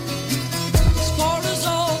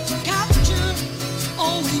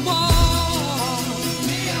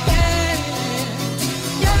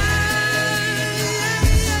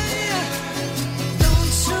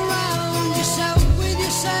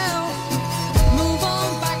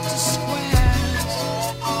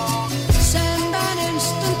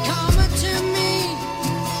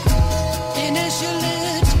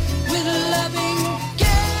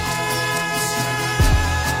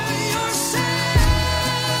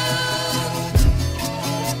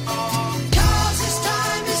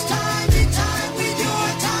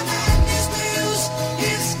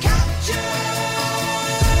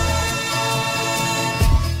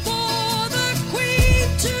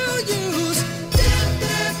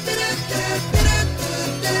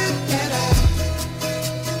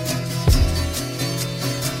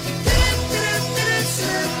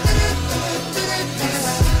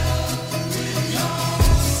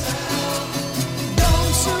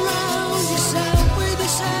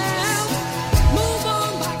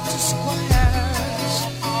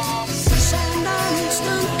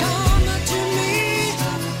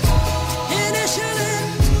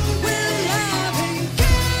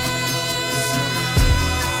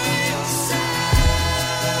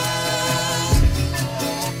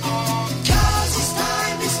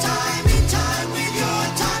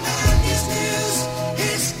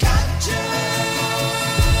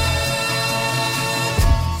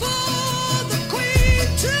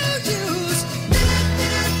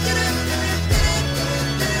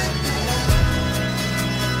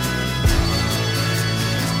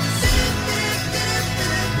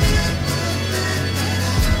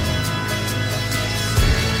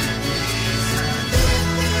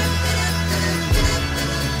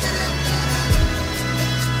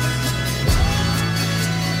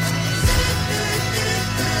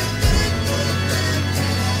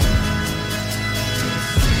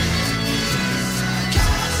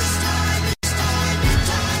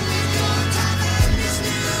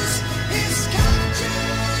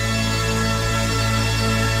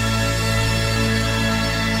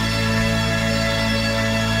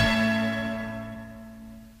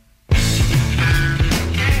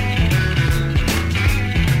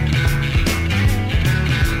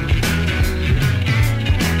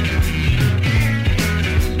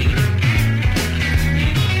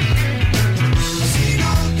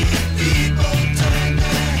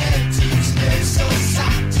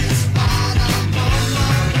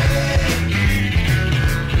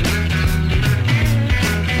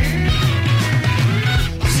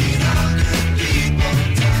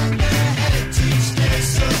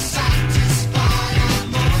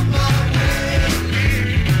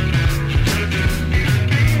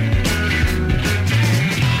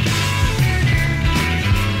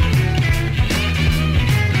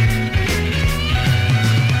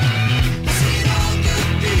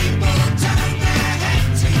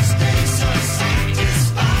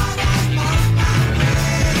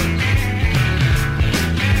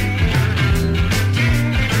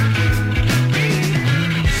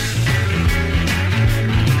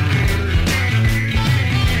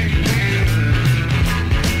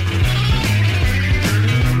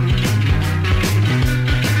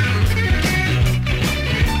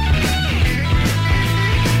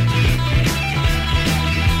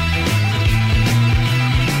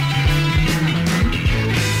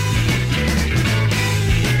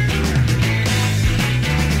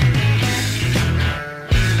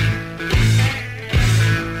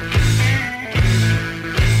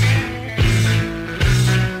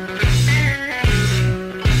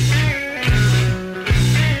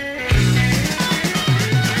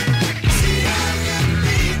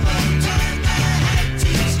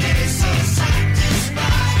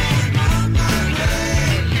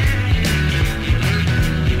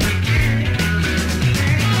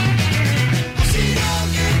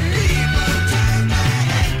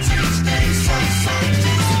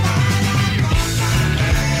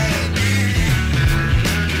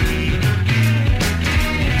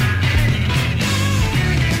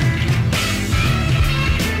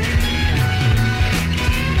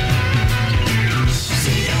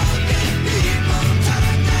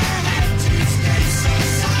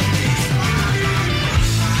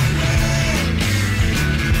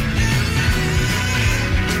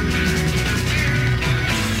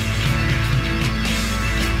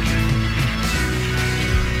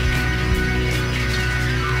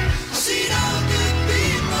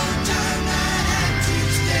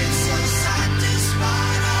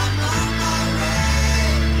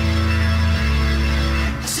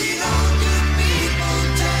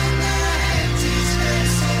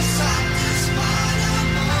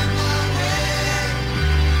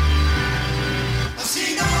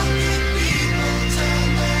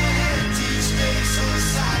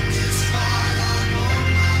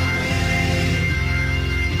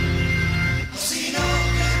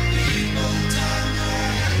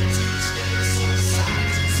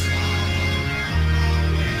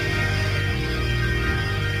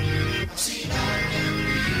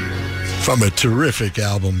From a terrific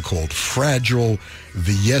album called Fragile,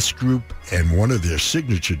 the Yes Group, and one of their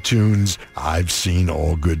signature tunes, I've Seen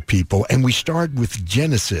All Good People. And we start with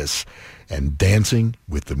Genesis and Dancing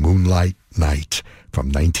with the Moonlight Night from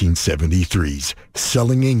 1973's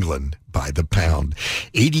Selling England by the Pound.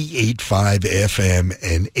 88.5 FM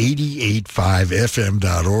and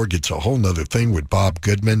 88.5fm.org. It's a whole nother thing with Bob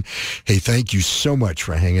Goodman. Hey, thank you so much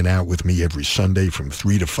for hanging out with me every Sunday from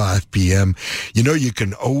 3 to 5 p.m. You know, you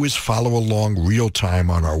can always follow along real time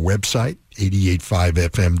on our website,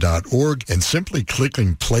 88.5fm.org, and simply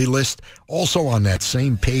clicking playlist. Also on that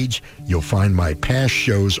same page, you'll find my past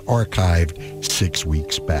shows archived 6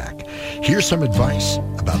 weeks back. Here's some advice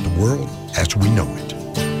about the world as we know it.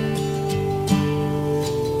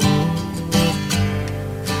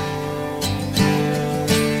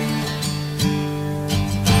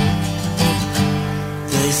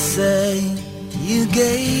 They say you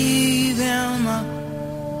gave him up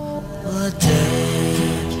a day.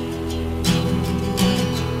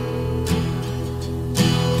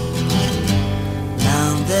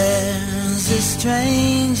 Now there's a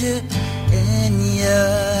stranger in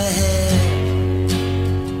your head.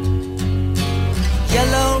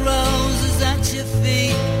 Yellow roses at your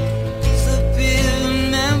feet,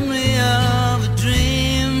 disappearing memory of a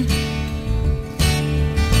dream.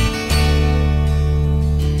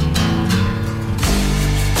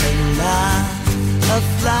 And a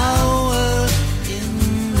flower in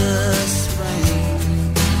the spring.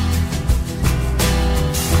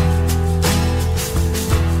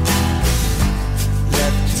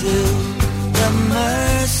 Left to the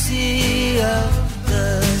mercy of the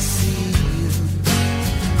sea.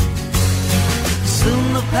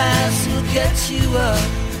 Soon the past will catch you up,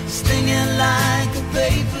 stinging like a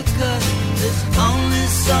paper cut. There's only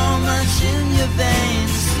so much in your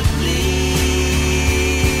veins to bleed.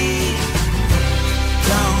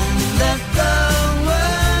 Don't let the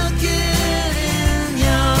world get in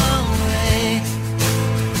your way.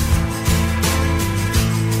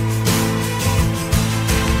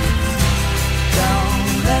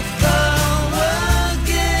 Don't let the world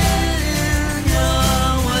get in your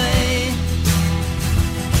way.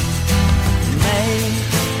 Make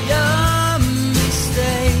your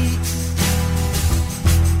mistakes.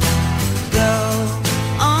 Go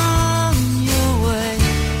on your way.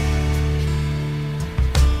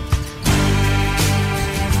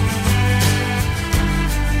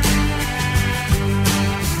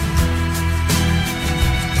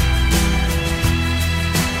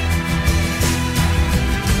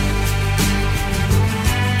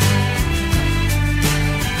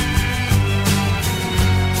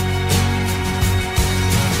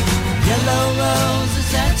 Yellow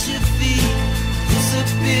roses at your feet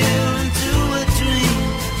disappear into a dream.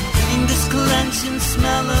 Fingers clenching,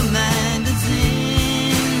 smell of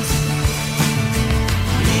magazines.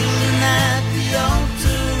 Kneeling at the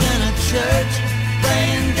altar in a church,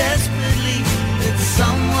 praying desperately that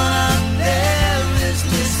someone up there is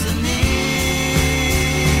listening.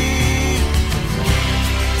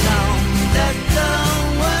 Don't let the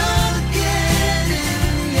world get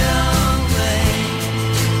in your way.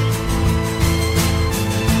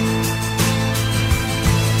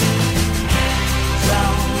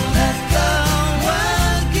 Don't let the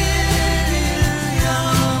world get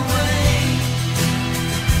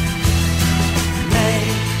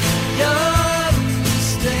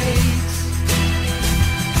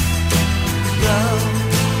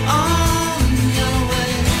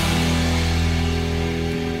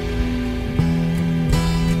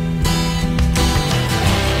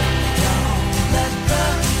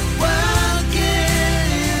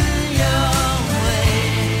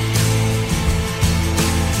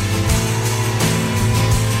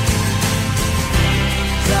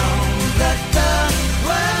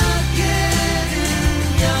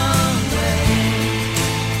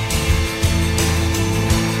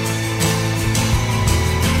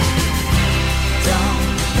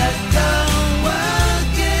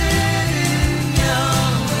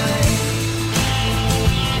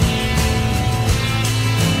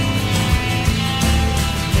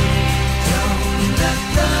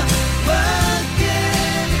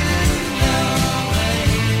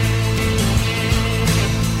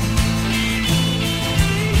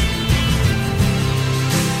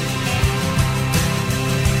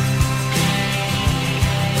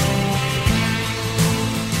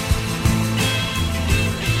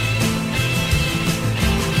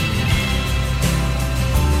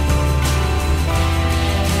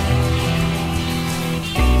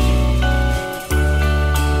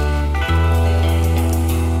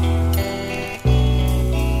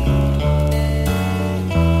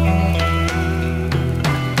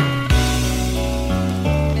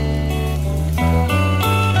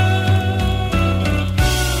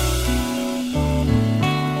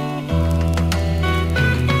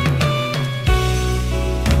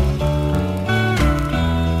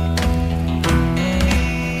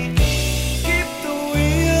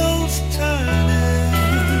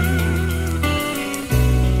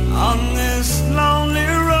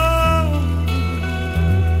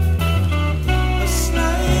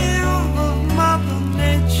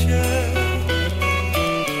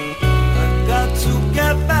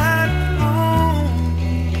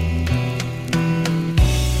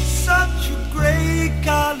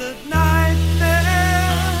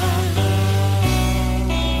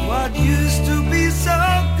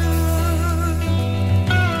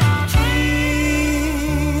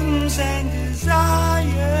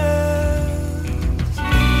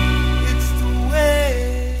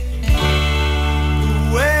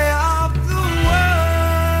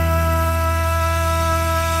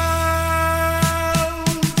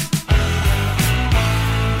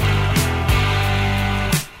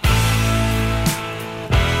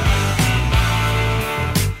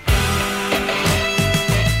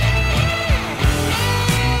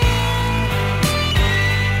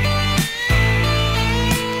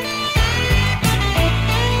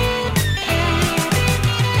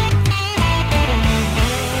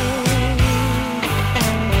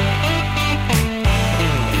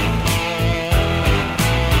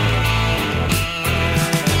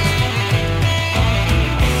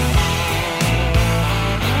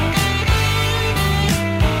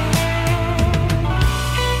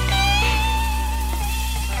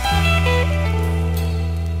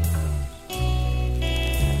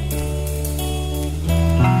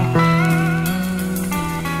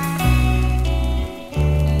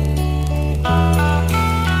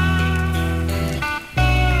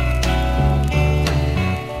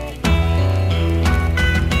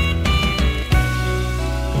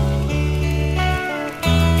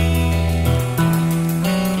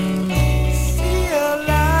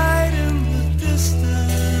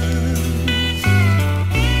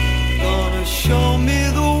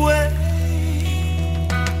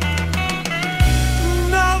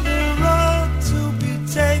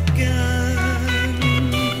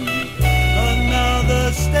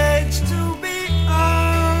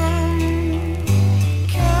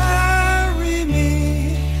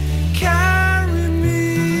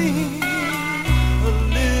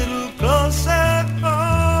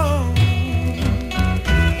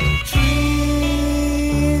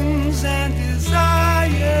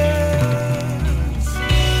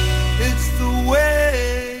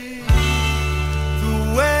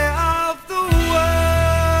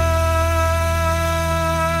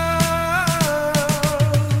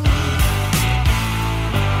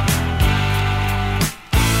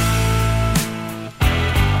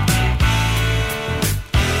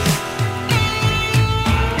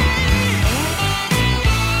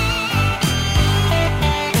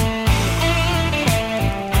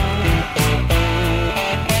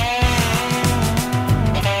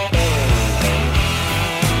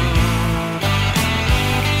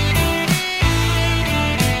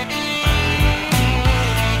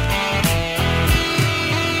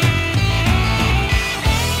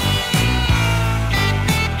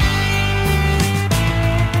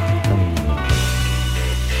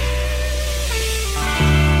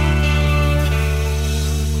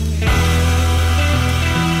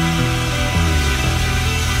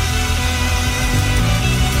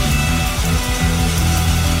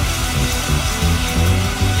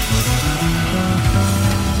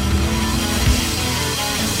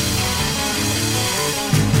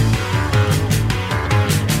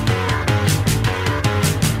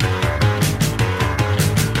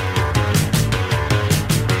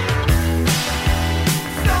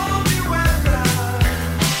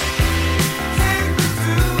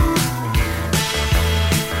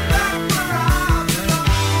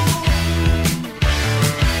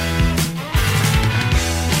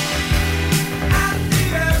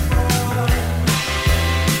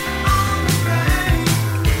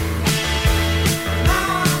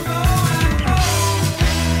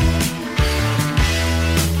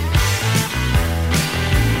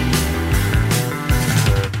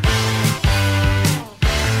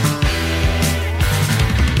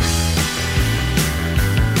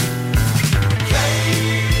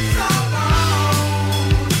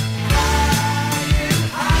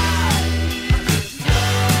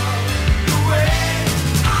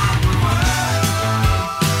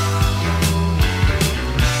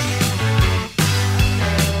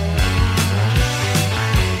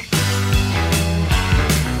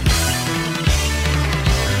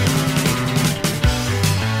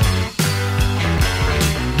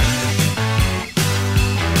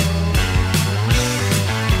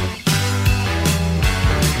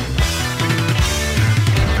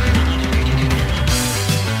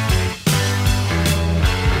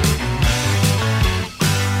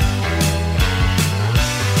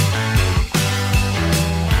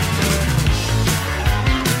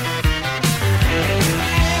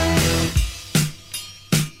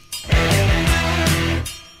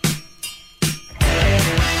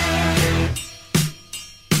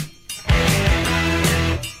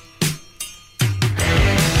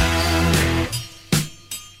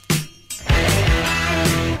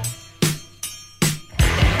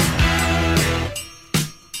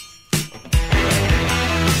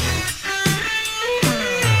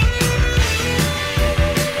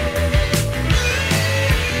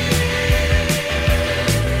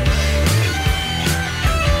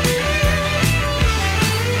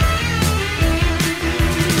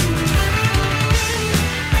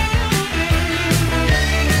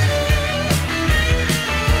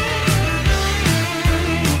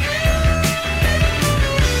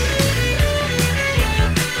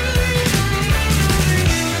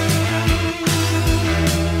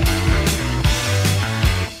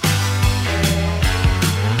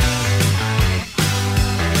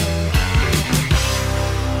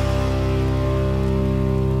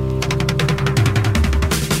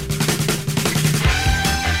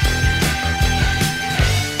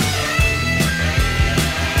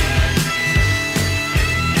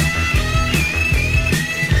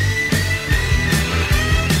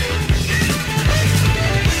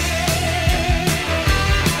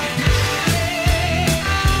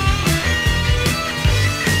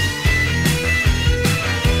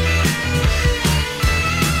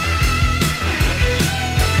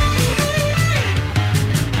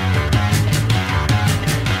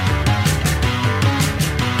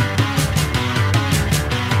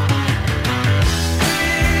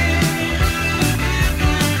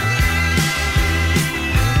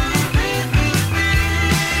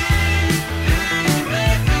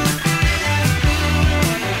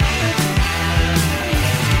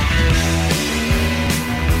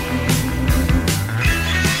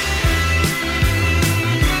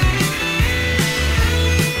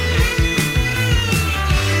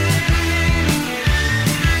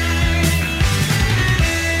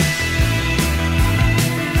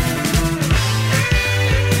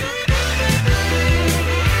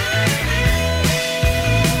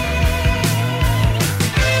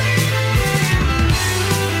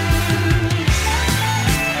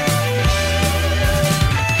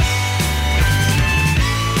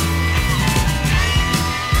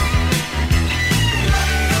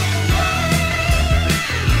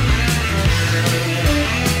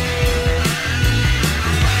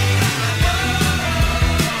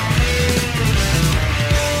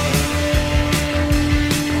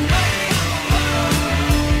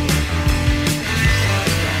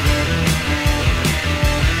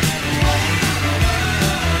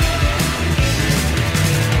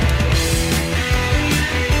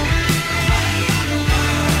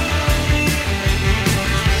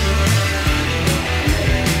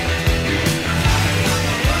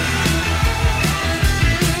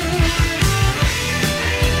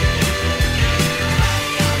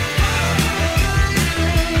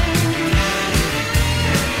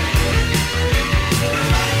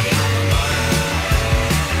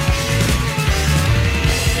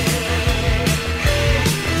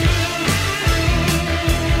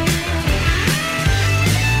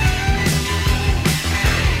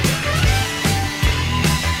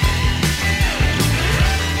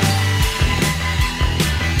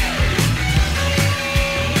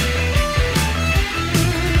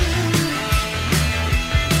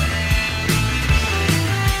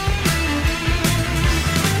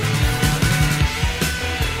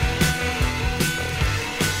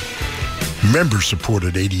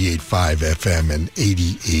member-supported 88.5 FM and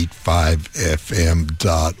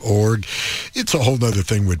 88.5fm.org. It's a whole nother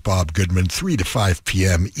thing with Bob Goodman, 3 to 5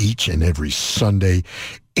 p.m. each and every Sunday.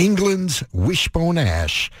 England's Wishbone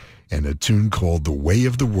Ash and a tune called The Way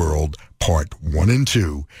of the World, Part 1 and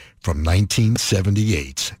 2 from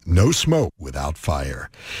 1978's No Smoke Without Fire.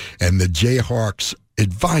 And the Jayhawks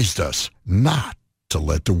advised us not to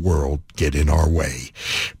let the world get in our way.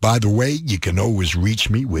 By the way, you can always reach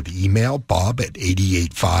me with email,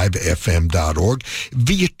 bob@885fm.org,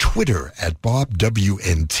 via Twitter at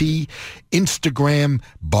BobWNT, Instagram,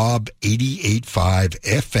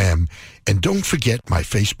 Bob885FM, and don't forget my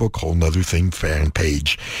Facebook Whole Nother Thing fan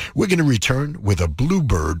page. We're going to return with a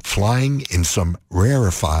bluebird flying in some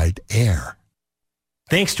rarefied air.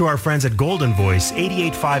 Thanks to our friends at Golden Voice,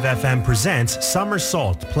 88.5 FM presents Summer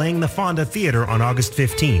Salt, playing the Fonda Theater on August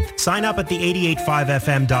 15th. Sign up at the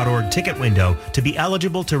 88.5fm.org ticket window to be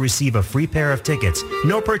eligible to receive a free pair of tickets.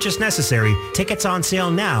 No purchase necessary. Tickets on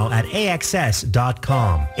sale now at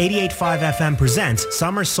axs.com. 88.5 FM presents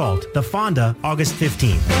Summer Salt, the Fonda, August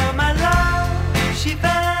 15th. My love, she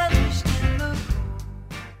vanished in the...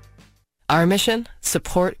 Our mission?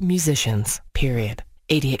 Support musicians. Period.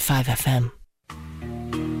 88.5 FM.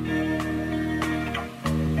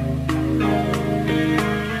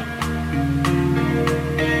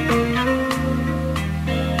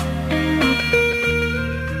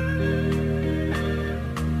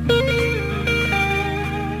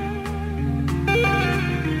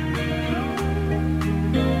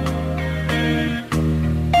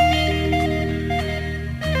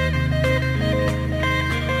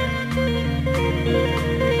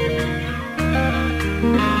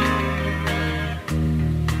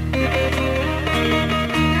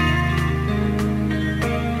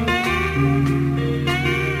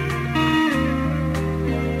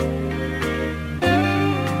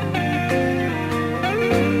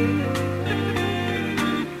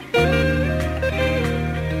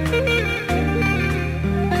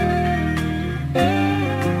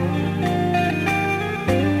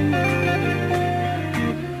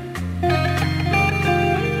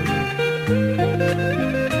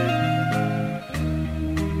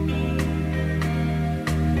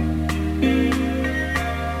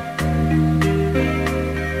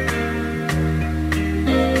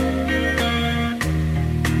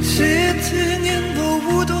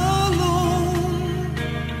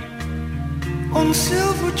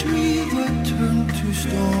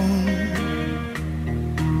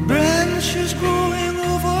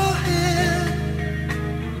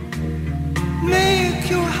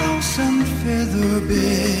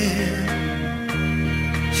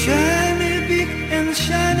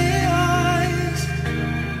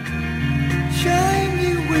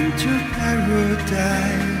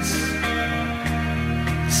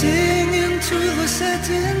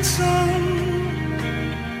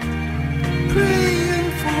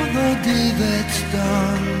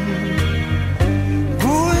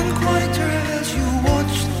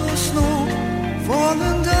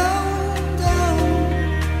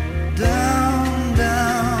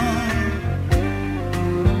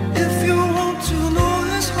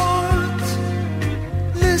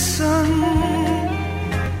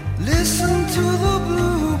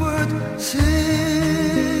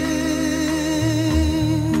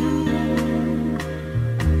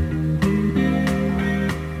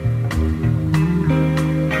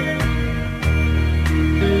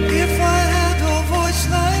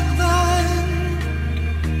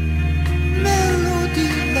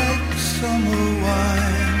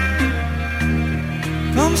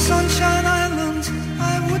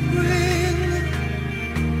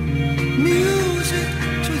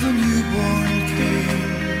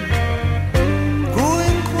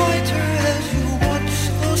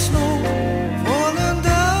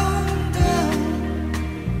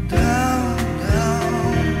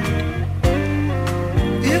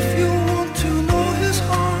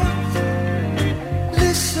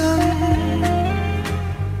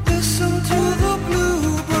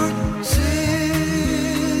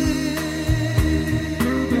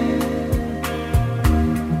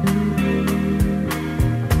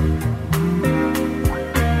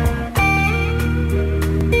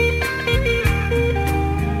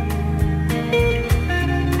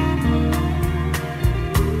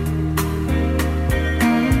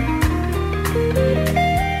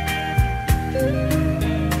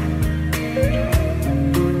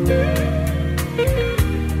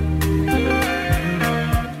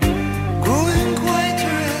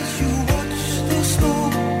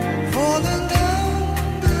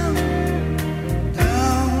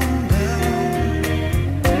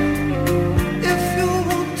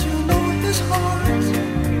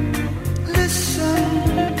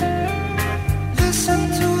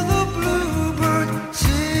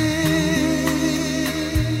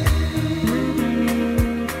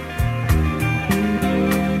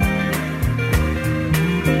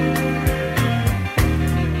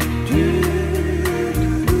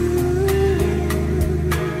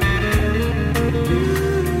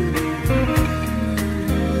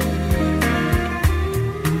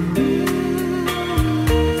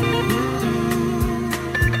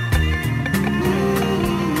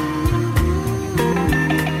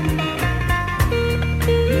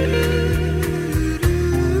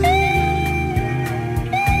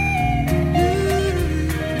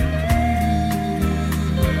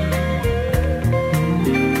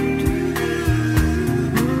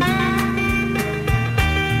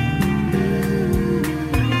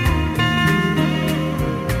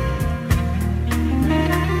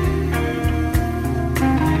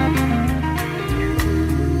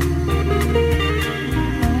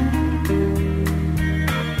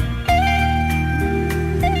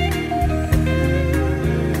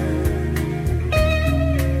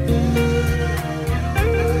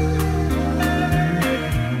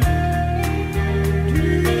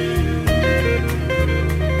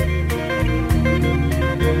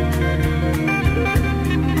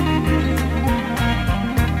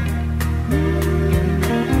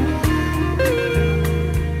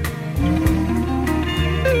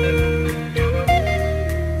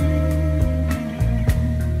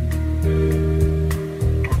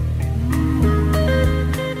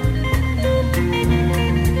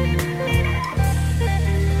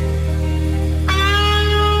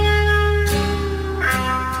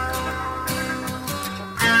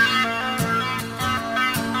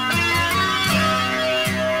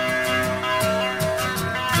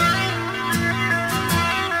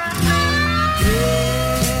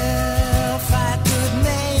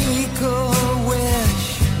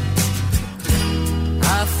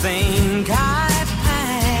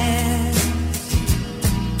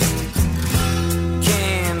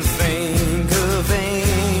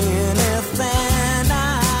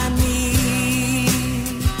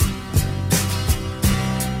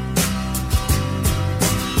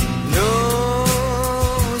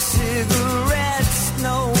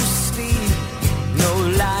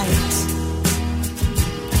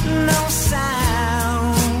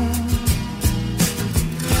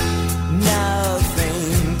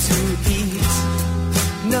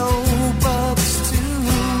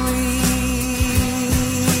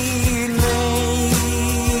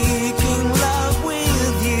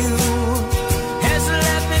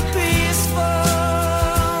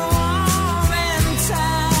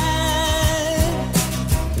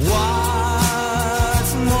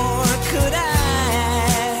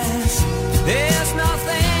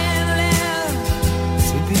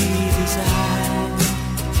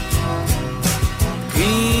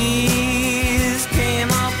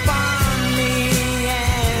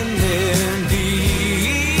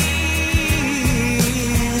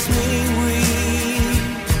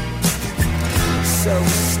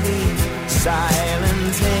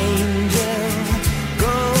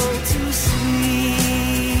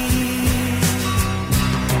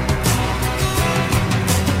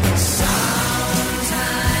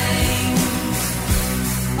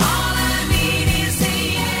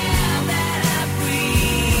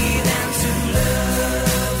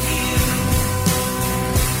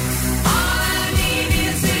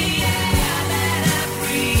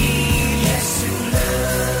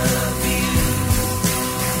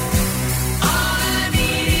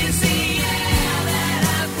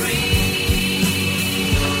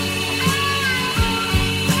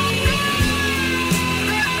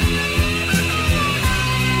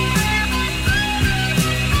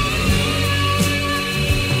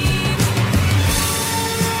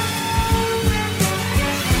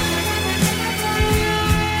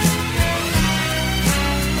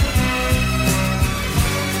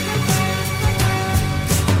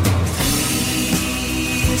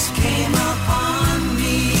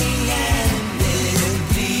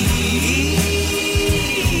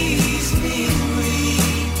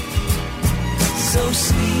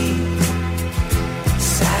 sleep.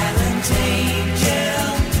 Silent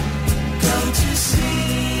angel, go to sleep.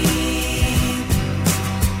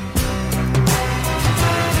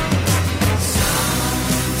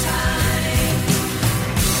 Sometime,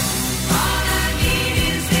 all I need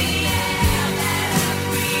is the air that I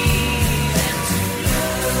breathe and to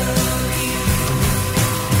love you.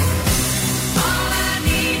 All I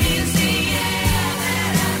need is the air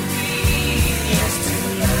that I breathe, yes, to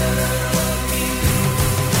love you.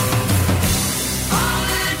 All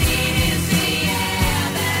I need is the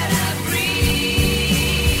air that I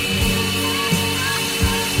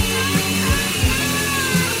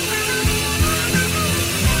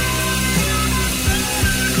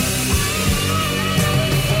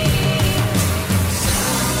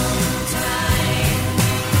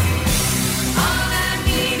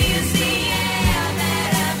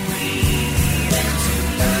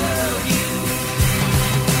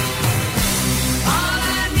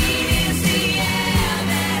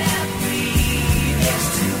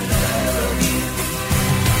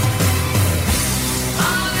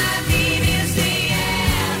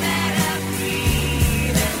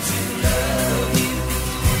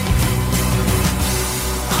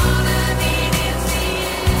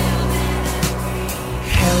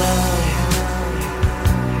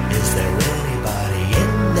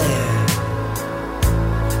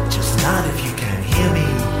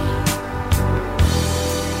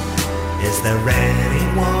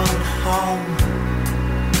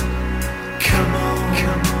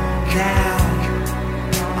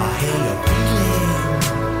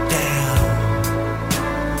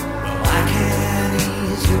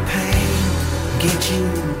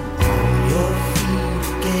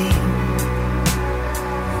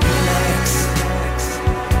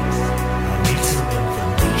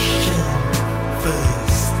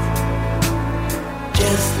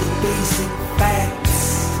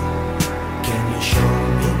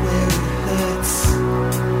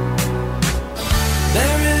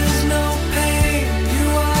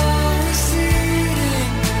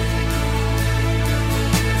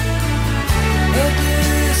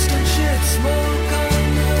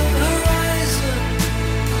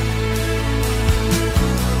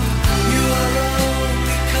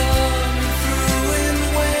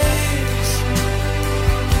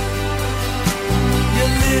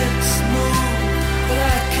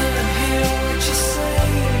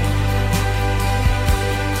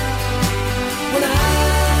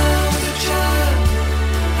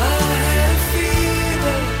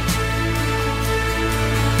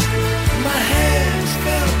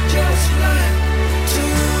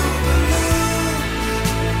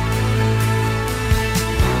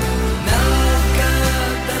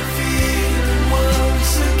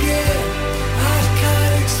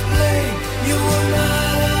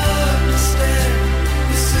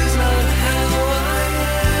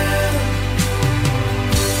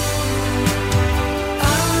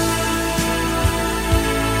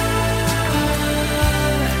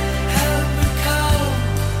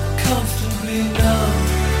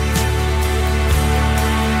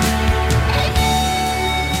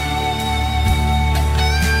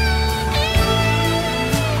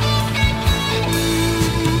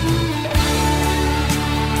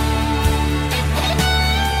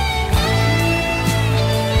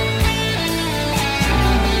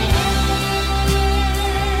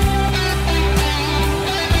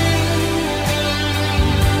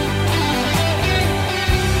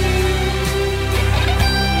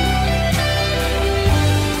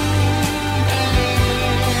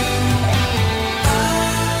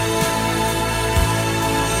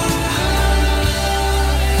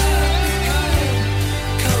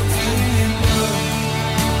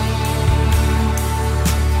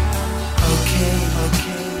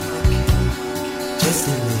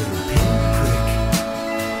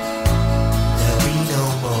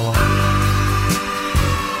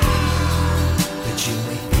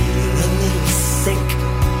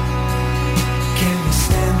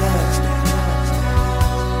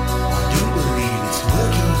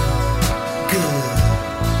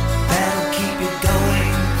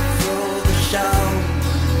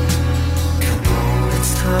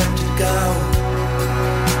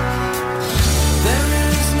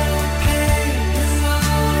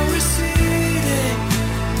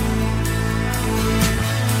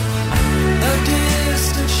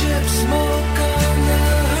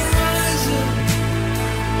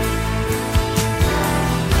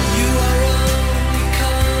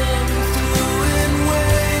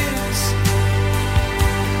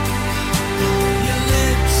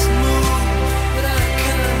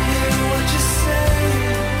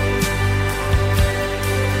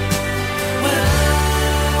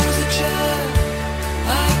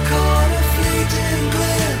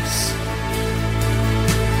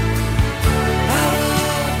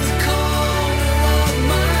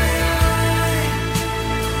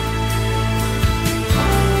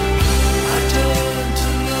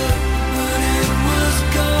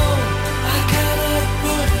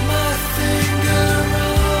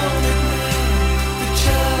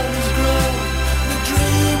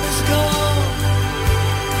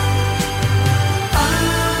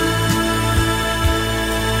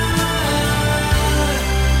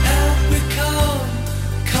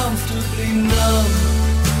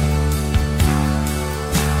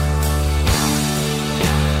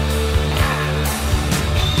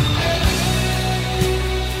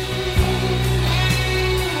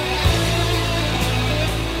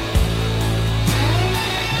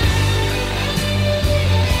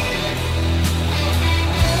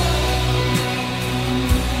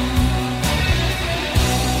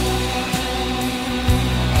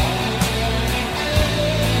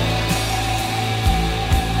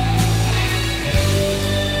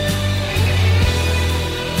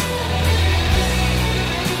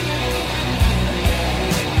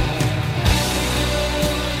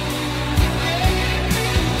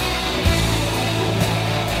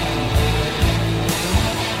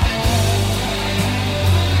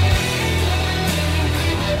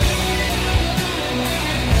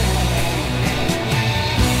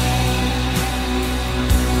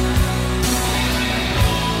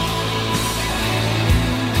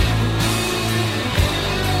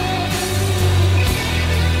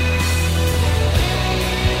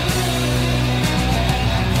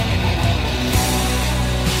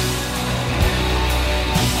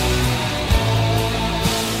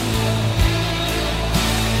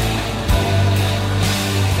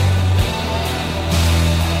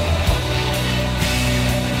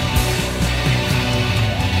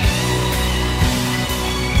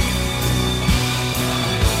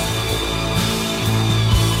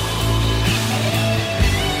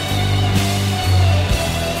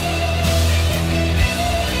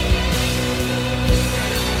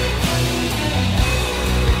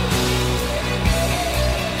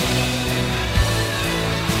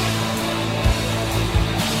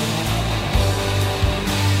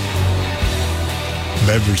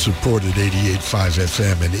member-supported 88.5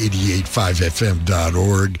 FM and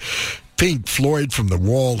 88.5fm.org. Pink Floyd from the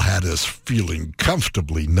Wall had us feeling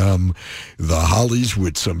comfortably numb. The Hollies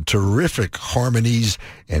with some terrific harmonies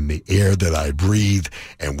and The Air That I Breathe.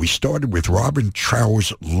 And we started with Robin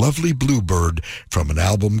Trower's Lovely Bluebird from an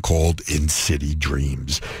album called In City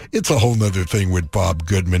Dreams. It's a whole nother thing with Bob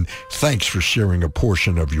Goodman. Thanks for sharing a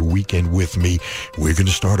portion of your weekend with me. We're going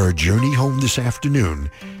to start our journey home this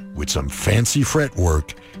afternoon with some fancy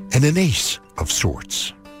fretwork and an ace of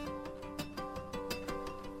sorts.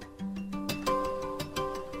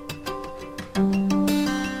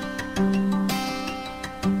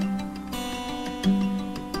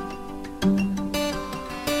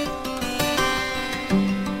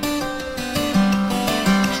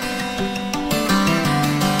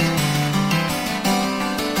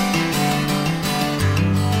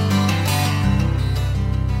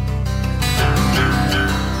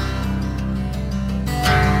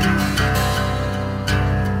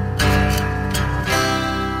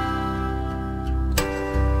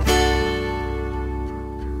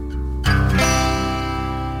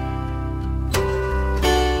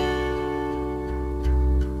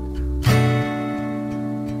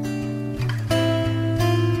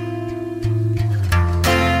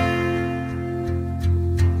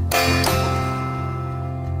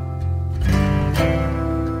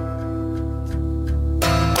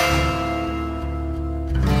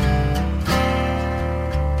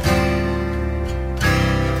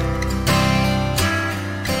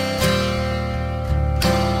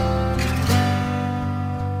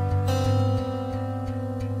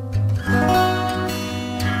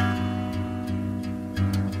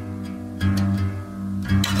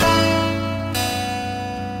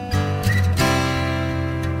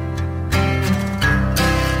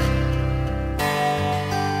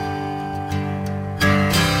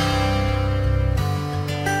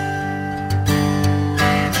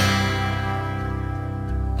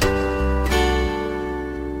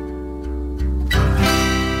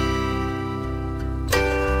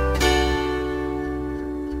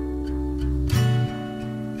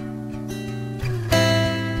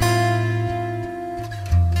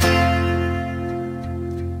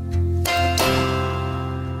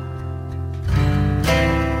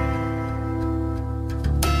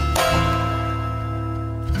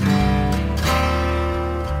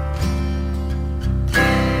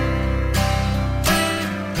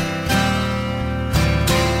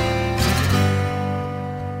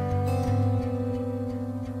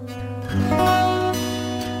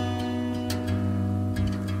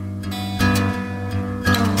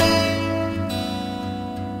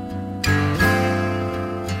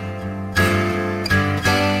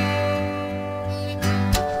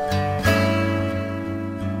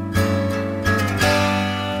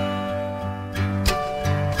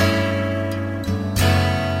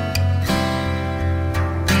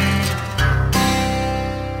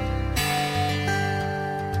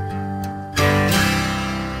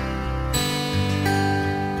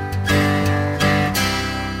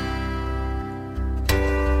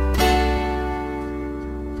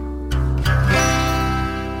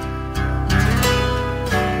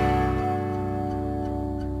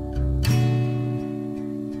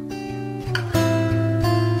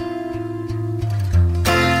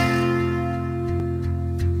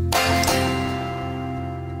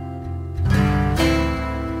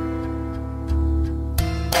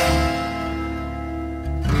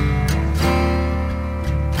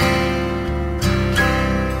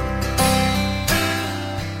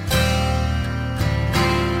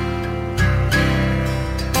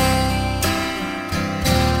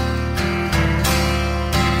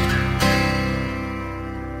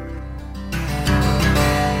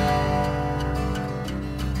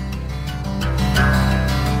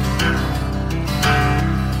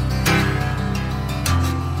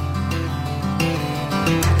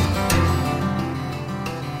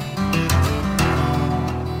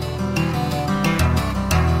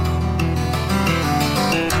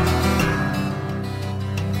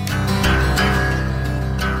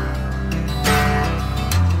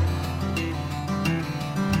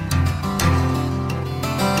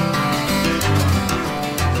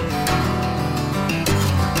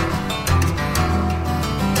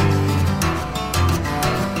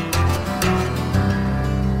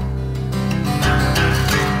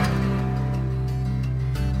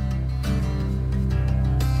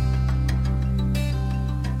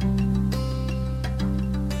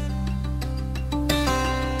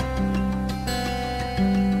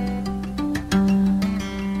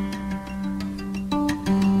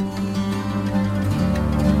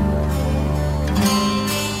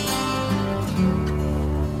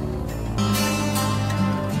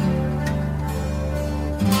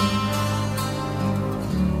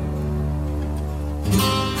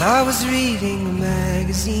 I was reading a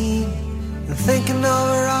magazine and thinking of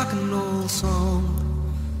a rock and roll song.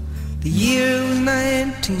 The year was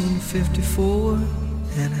 1954,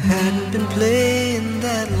 and I hadn't been playing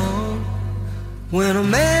that long, when a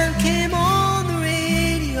man came on the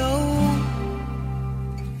radio,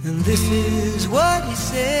 and this is what he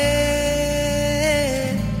said.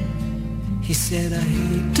 He said, I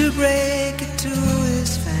hate to break it to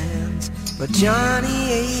his fans, but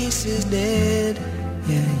Johnny Ace is dead.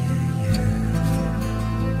 Yeah, yeah, yeah.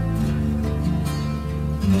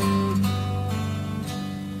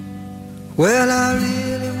 Well, I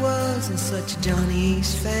really wasn't such a Johnny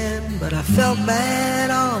Ace fan, but I felt bad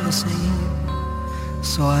all the same.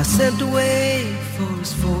 So I sent away for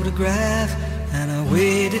his photograph, and I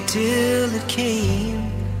waited till it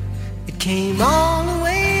came. It came all the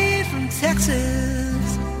way from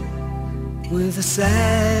Texas, with a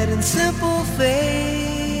sad and simple face.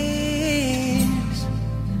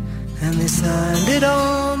 And they signed it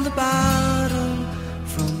on the bottom,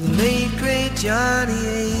 from the late great Johnny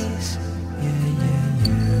Ace. Yeah, yeah,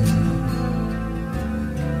 yeah.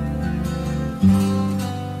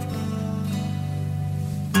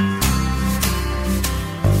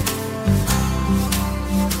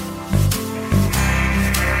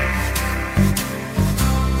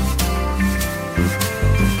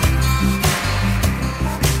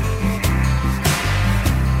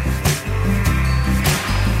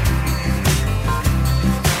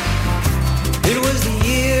 It was the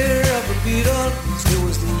year of the Beatles, it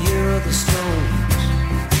was the year of the Stones.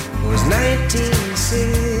 It was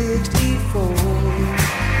 1964.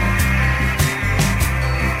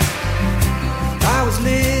 I was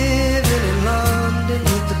living in London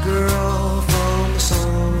with the girl from the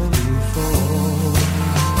song before.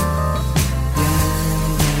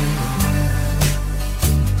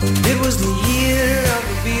 It was the year of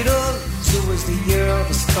the Beatles, it was the year of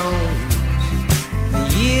the Stones. The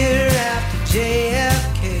year after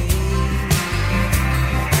JFK,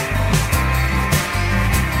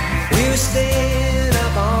 we were staying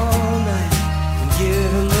up all night and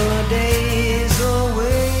giving the days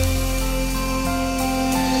away.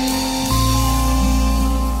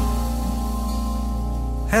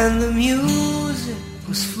 And the music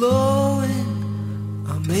was flowing,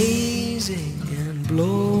 amazing and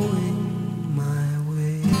blowing my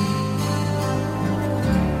way.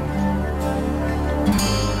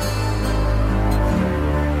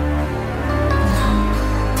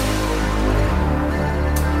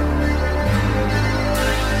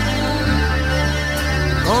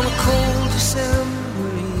 On a cold December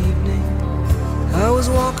evening, I was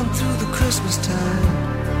walking through the Christmas time,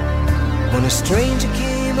 when a stranger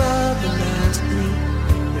came up and asked me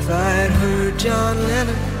if I had heard John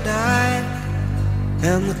Lennon die.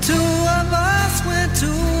 And the two of us went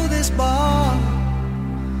to this bar,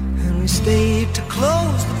 and we stayed to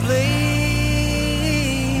close the place.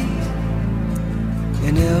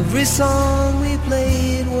 And every song we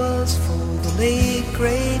played was for the late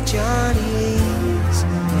great Johnny Ace.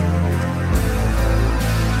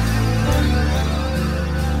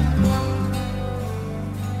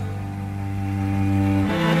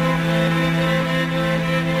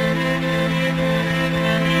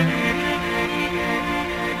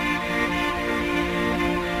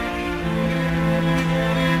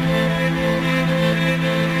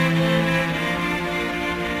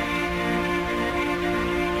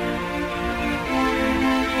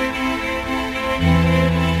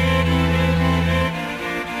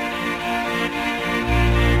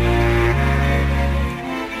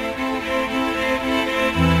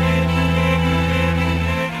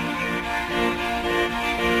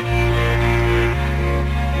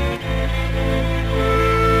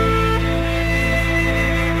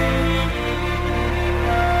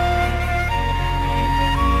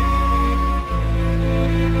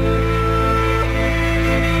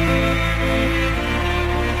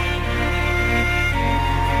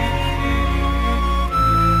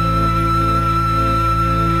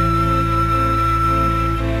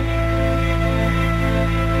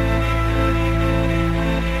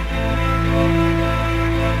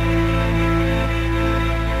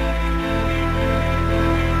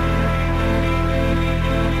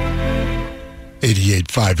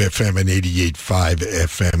 FM and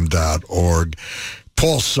 88.5fm.org.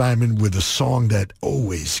 Paul Simon with a song that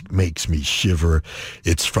always makes me shiver.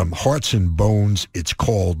 It's from Hearts and Bones. It's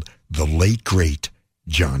called The Late Great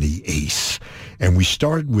Johnny Ace. And we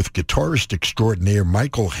started with guitarist extraordinaire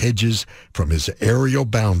Michael Hedges from his Aerial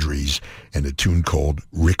Boundaries and a tune called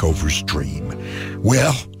Rickover's Dream.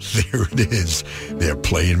 Well, there it is. They're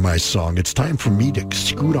playing my song. It's time for me to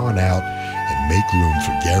scoot on out and make room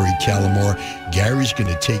for Gary Callamore. Gary's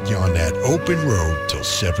going to take you on that open road till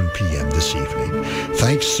 7 p.m. this evening.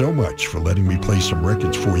 Thanks so much for letting me play some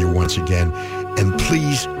records for you once again. And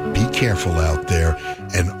please be careful out there,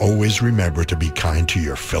 and always remember to be kind to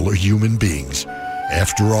your fellow human beings.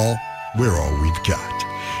 After all, we're all we've got.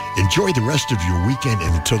 Enjoy the rest of your weekend,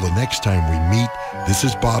 and until the next time we meet, this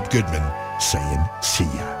is Bob Goodman saying see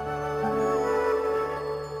ya.